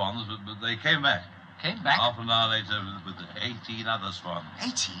skill with swans, but they came back. Came back? Half an hour later with 18 other swans.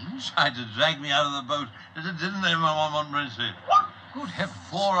 18? Tried to drag me out of the boat, didn't they, Montmorency? Good heavens.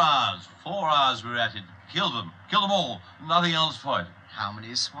 4 hours. 4 hours we were at it. Killed them all. Nothing else for it. How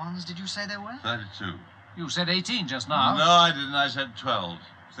many swans did you say there were? 32. You said 18 just now. No, I didn't. I said 12.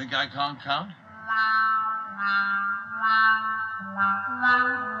 Think I can't count?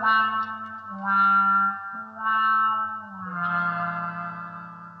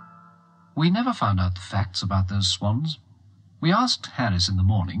 We never found out the facts about those swans. We asked Harris in the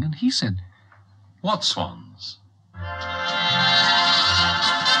morning, and he said, What swans?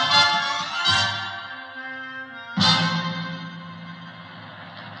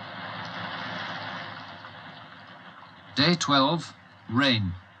 Day 12,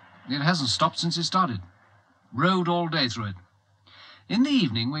 rain. It hasn't stopped since it started. Rode all day through it. In the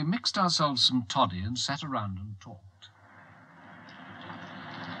evening, we mixed ourselves some toddy and sat around and talked.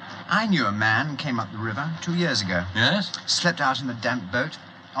 I knew a man who came up the river 2 years ago. Yes? Slept out in the damp boat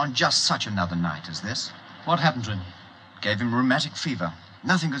on just such another night as this. What happened to him? Gave him rheumatic fever.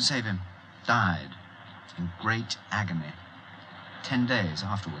 Nothing could save him. Died. In great agony. 10 days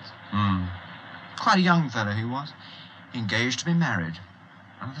afterwards. Quite a young fellow he was. Engaged to be married.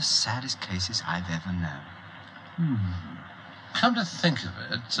 One of the saddest cases I've ever known. come to think of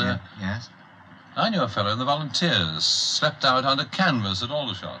it... Yes? I knew a fellow in the Volunteers, slept out under canvas at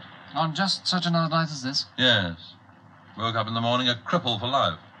Aldershot. On just such another night as this? Yes. Woke up in the morning a cripple for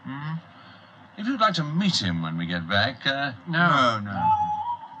life. Mm-hmm. If you'd like to meet him when we get back... No.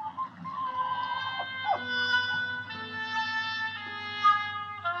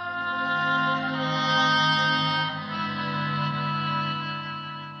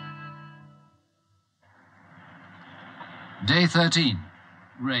 Day 13.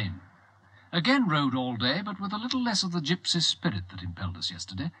 Rain. Again rode all day, but with a little less of the gypsy spirit that impelled us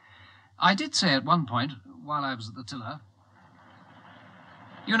yesterday. I did say at one point, while I was at the tiller,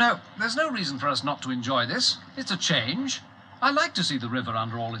 "You know, there's no reason for us not to enjoy this. It's a change. I like to see the river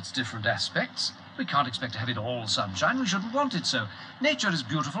under all its different aspects. We can't expect to have it all sunshine. We shouldn't want it so. Nature is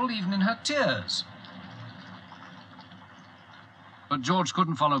beautiful even in her tears." But George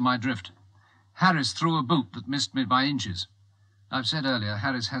couldn't follow my drift. Harris threw a boot that missed me by inches. I've said earlier,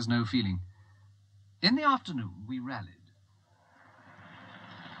 Harris has no feeling. In the afternoon, we rallied.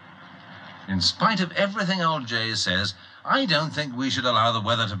 In spite of everything old Jay says, I don't think we should allow the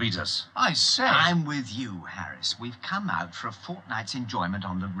weather to beat us. I say. I'm with you, Harris. We've come out for a fortnight's enjoyment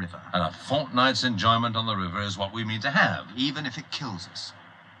on the river. And a fortnight's enjoyment on the river is what we mean to have. Even if it kills us.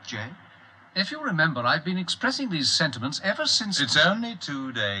 Jay? If you remember, I've been expressing these sentiments ever since... It's only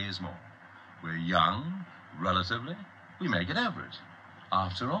 2 days more. We're young, relatively. We may get over it.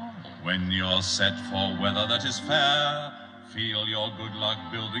 After all. When you're set for weather that is fair, feel your good luck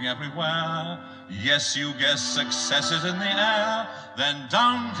building everywhere. Yes, you guess success is in the air. Then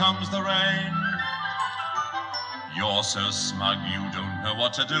down comes the rain. You're so smug you don't know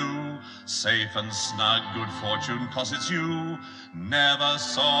what to do. Safe and snug, good fortune, 'cause it's you. Never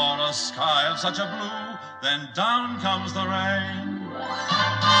saw a sky of such a blue. Then down comes the rain.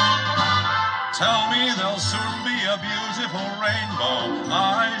 Tell me there'll soon be a beautiful rainbow.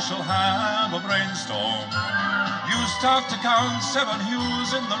 I shall have a brainstorm. You start to count 7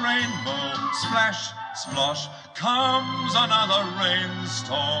 hues in the rainbow. Splash, splosh, comes another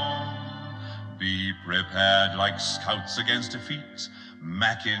rainstorm. Be prepared like scouts against defeat.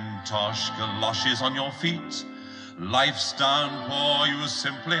 Macintosh galoshes on your feet. Life's downpour you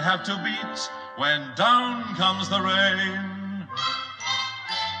simply have to beat when down comes the rain.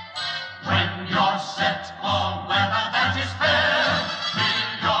 When you're set for weather that is fair, feel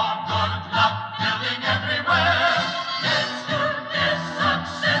your good luck building everywhere. Yes, you guess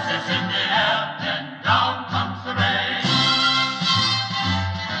success is in the air, then down comes the rain.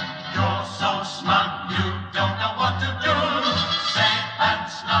 You're so smug you don't know what to do. Safe and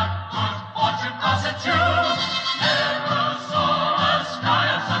snug, good fortune, 'cause it's you. Never saw a sky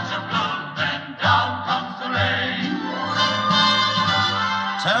of such a blue, then down comes the rain.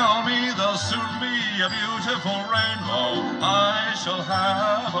 Tell me there'll soon be a beautiful rainbow. I shall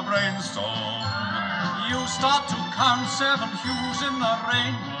have a brainstorm. You start to count 7 hues in the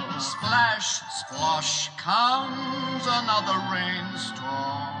rainbow. Splash, splosh, comes another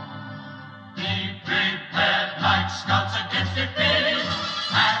rainstorm. Be prepared like scouts against defeat.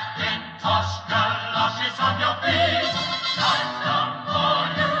 Macintosh galoshes on your feet. Life's done for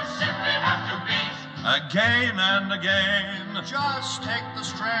you, simply have to beat. Again and again. Just take the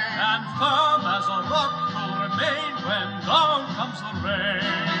strain. And firm as a rock you'll remain when down comes the rain.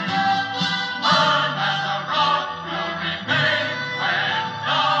 Firm as a rock you'll remain when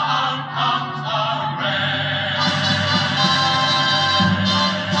down comes the rain.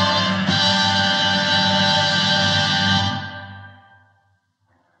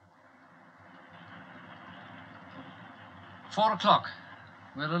 Four o'clock.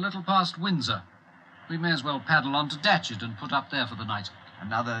 We're a little past Windsor. We may as well paddle on to Datchet and put up there for the night.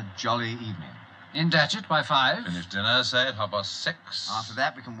 Another jolly evening. In Datchet by 5. Finish dinner, say, at 6:30. After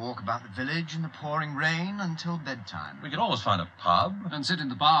that, we can walk about the village in the pouring rain until bedtime. We could always find a pub. And sit in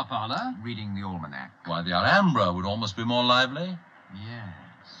the bar parlour. Reading the almanac. Why, the Alhambra would almost be more lively.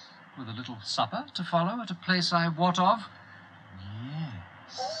 Yes. With a little supper to follow at a place I wot of.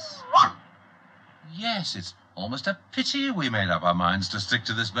 Yes. Yes, it's almost a pity we made up our minds to stick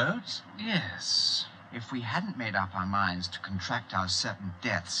to this boat. Yes. If we hadn't made up our minds to contract our certain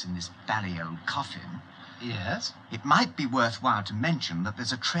deaths in this bally old coffin... Yes? It might be worthwhile to mention that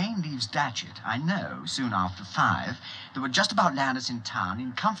there's a train leaves Datchet, I know, soon after 5, that would just about land us in town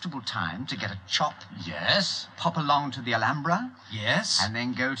in comfortable time to get a chop. Yes? Pop along to the Alhambra. Yes? And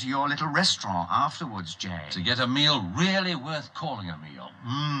then go to your little restaurant afterwards, Jay. To get a meal really worth calling a meal.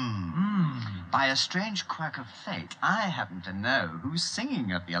 By a strange quirk of fate, I happen to know who's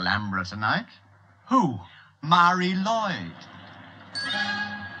singing at the Alhambra tonight. Who? Mary Lloyd.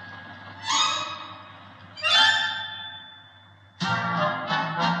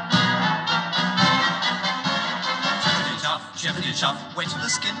 it chuff. Wet to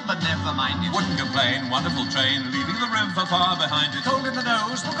the skin, but never mind it. Wouldn't complain, wonderful train, leaving the river far behind it. Cold in the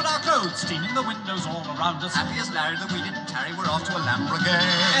nose, look at our clothes, steaming the windows all around us. Happy as Larry that we didn't tarry, we're off to a lamb brigade.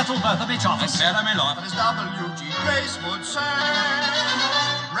 Ethelbertha be off us. Sarah me lot. But as W.G. Grace would say,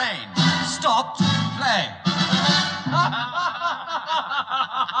 rain. Stop. Play.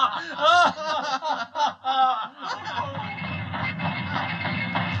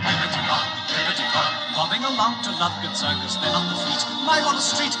 Bobbing along to Lockyer Circus, then on the fleet. My, what a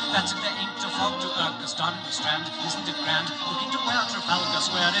street! That's if there ain't a fog to irk us. Down in the Strand, isn't it grand? Looking to where Trafalgar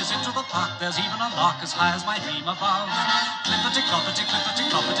Square is, into the park. There's even a lark as high as my dream above. Clippity, cloppity, clippity,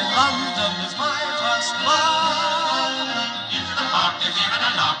 cloppity, London is my first love. Into the park, there's even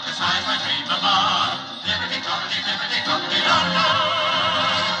a lark as high as my dream above. Clippity, cloppity, London.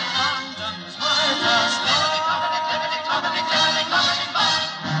 London is my first love.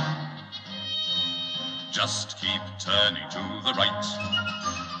 Just keep turning to the right,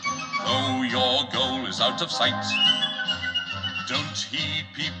 though your goal is out of sight. Don't heed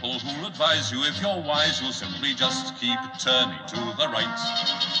people who'll advise you. If you're wise, you'll simply just keep turning to the right.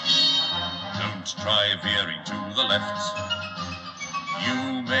 Don't try veering to the left.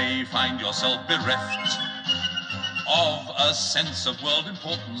 You may find yourself bereft of a sense of world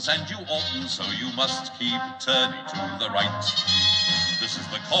importance, and you oughtn't, so you must keep turning to the right. This is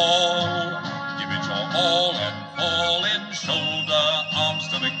the call. Give it your all and fall in, shoulder arms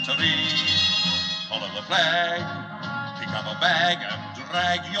to victory. Follow the flag, pick up a bag and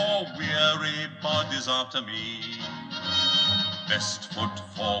drag your weary bodies after me. Best foot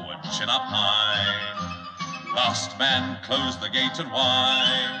forward, chin up high. Last man, close the gate and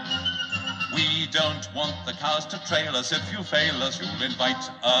wide. We don't want the cars to trail us. If you fail us, you'll invite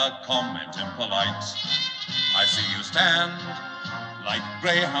a comment impolite. I see you stand like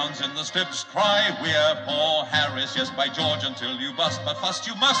greyhounds in the strips, cry, we're poor Harris, yes, by George, until you bust. But first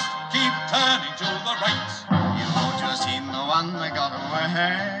you must keep turning to the right. You ought to have seen the one that got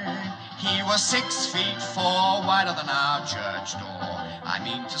away. He was 6 feet 4 wider than our church door. I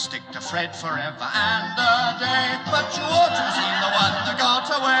mean to stick to Fred forever and a day. But you ought to have seen the one that got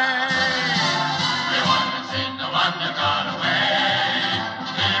away. You ought to have seen the one that got away.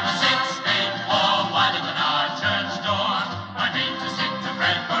 He was 6 feet 4 wider than our church door. I mean to stick to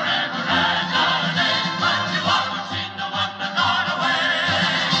Fred forever and a day. But you ought to have seen the one that got away.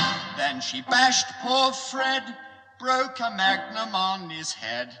 Then she bashed poor Fred, broke a magnum on his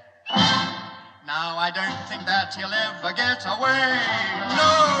head. Now I don't think that he'll ever get away.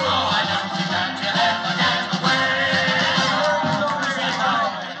 No, I don't think that he'll ever get away.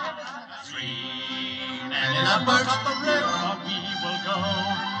 3 men in a boat Up the river we will go,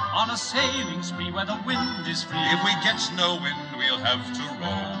 on a sailing spree where the wind is free. If we get no wind, we'll have to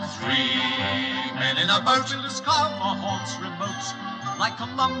row. 3 men in a boat. We'll discover haunts remote, like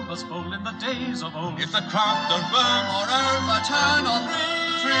Columbus bowl in the days of old. If the craft don't burn or overturn or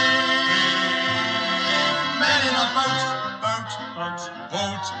 3 men in a boat.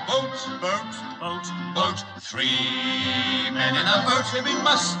 Boat. 3 men in a boat. We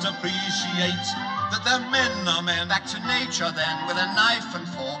must appreciate that the men are men. Back to nature then, with a knife and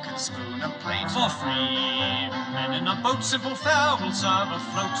fork and spoon and plate. For 3 men in a boat, simple fare will serve a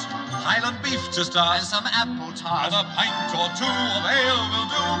float. Highland beef to start, and some apple tart, and a pint or 2 of ale will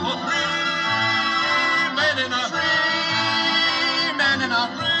do. For 3 men in a 3 men in a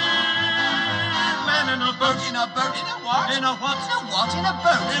 3 men in a boat. In a boat. In a what? In a what? In a what? In a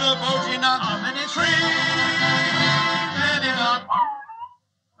boat. In a boat. In a how many? 3 men in a.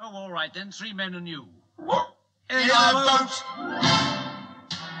 Oh, all right then. 3 men and you. In a boat. 3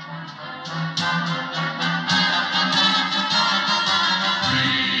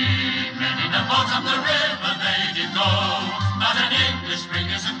 men in a boat up the river they did go. Not an English spring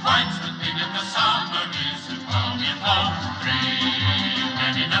isn't quite the thing, and the summer isn't long before. 3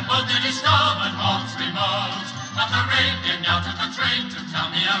 men in a boat they discovered haunts remote. Not the radiant out of the train to tell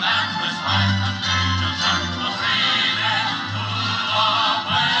me a land was fine. The freedom's out for freedom, who are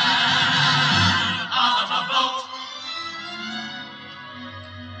where out of a boat.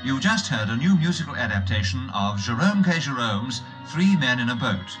 You just heard a new musical adaptation of Jerome K Jerome's 3 Men in a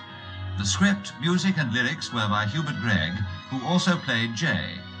Boat. The script, music and lyrics were by Hubert Gregg, who also played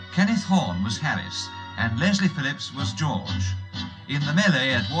Jay. Kenneth Horne was Harris, and Leslie Phillips was George. In the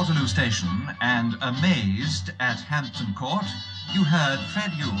melee at Waterloo Station and Amazed at Hampton Court, you heard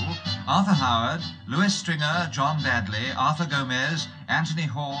Fred Yule, Arthur Howard, Louis Stringer, John Baddeley, Arthur Gomez, Anthony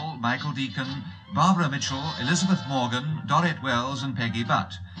Hall, Michael Deacon, Barbara Mitchell, Elizabeth Morgan, Dorriet Wells and Peggy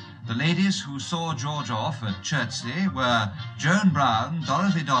Butt. The ladies who saw George off at Chertsey were Joan Brown,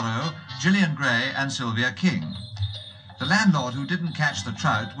 Dorothy Dorrow, Gillian Gray and Sylvia King. The landlord who didn't catch the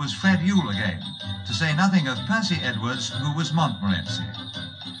trout was Fred Yule again, to say nothing of Percy Edwards, who was Montmorency.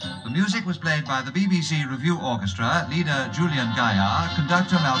 The music was played by the BBC Revue Orchestra, leader Julian Gaillard,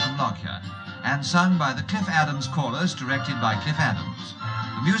 conductor Malcolm Lockyer, and sung by the Cliff Adams Chorus, directed by Cliff Adams.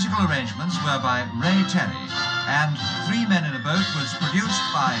 The musical arrangements were by Ray Terry, and 3 Men in a Boat was produced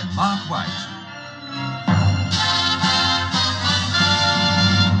by Mark White.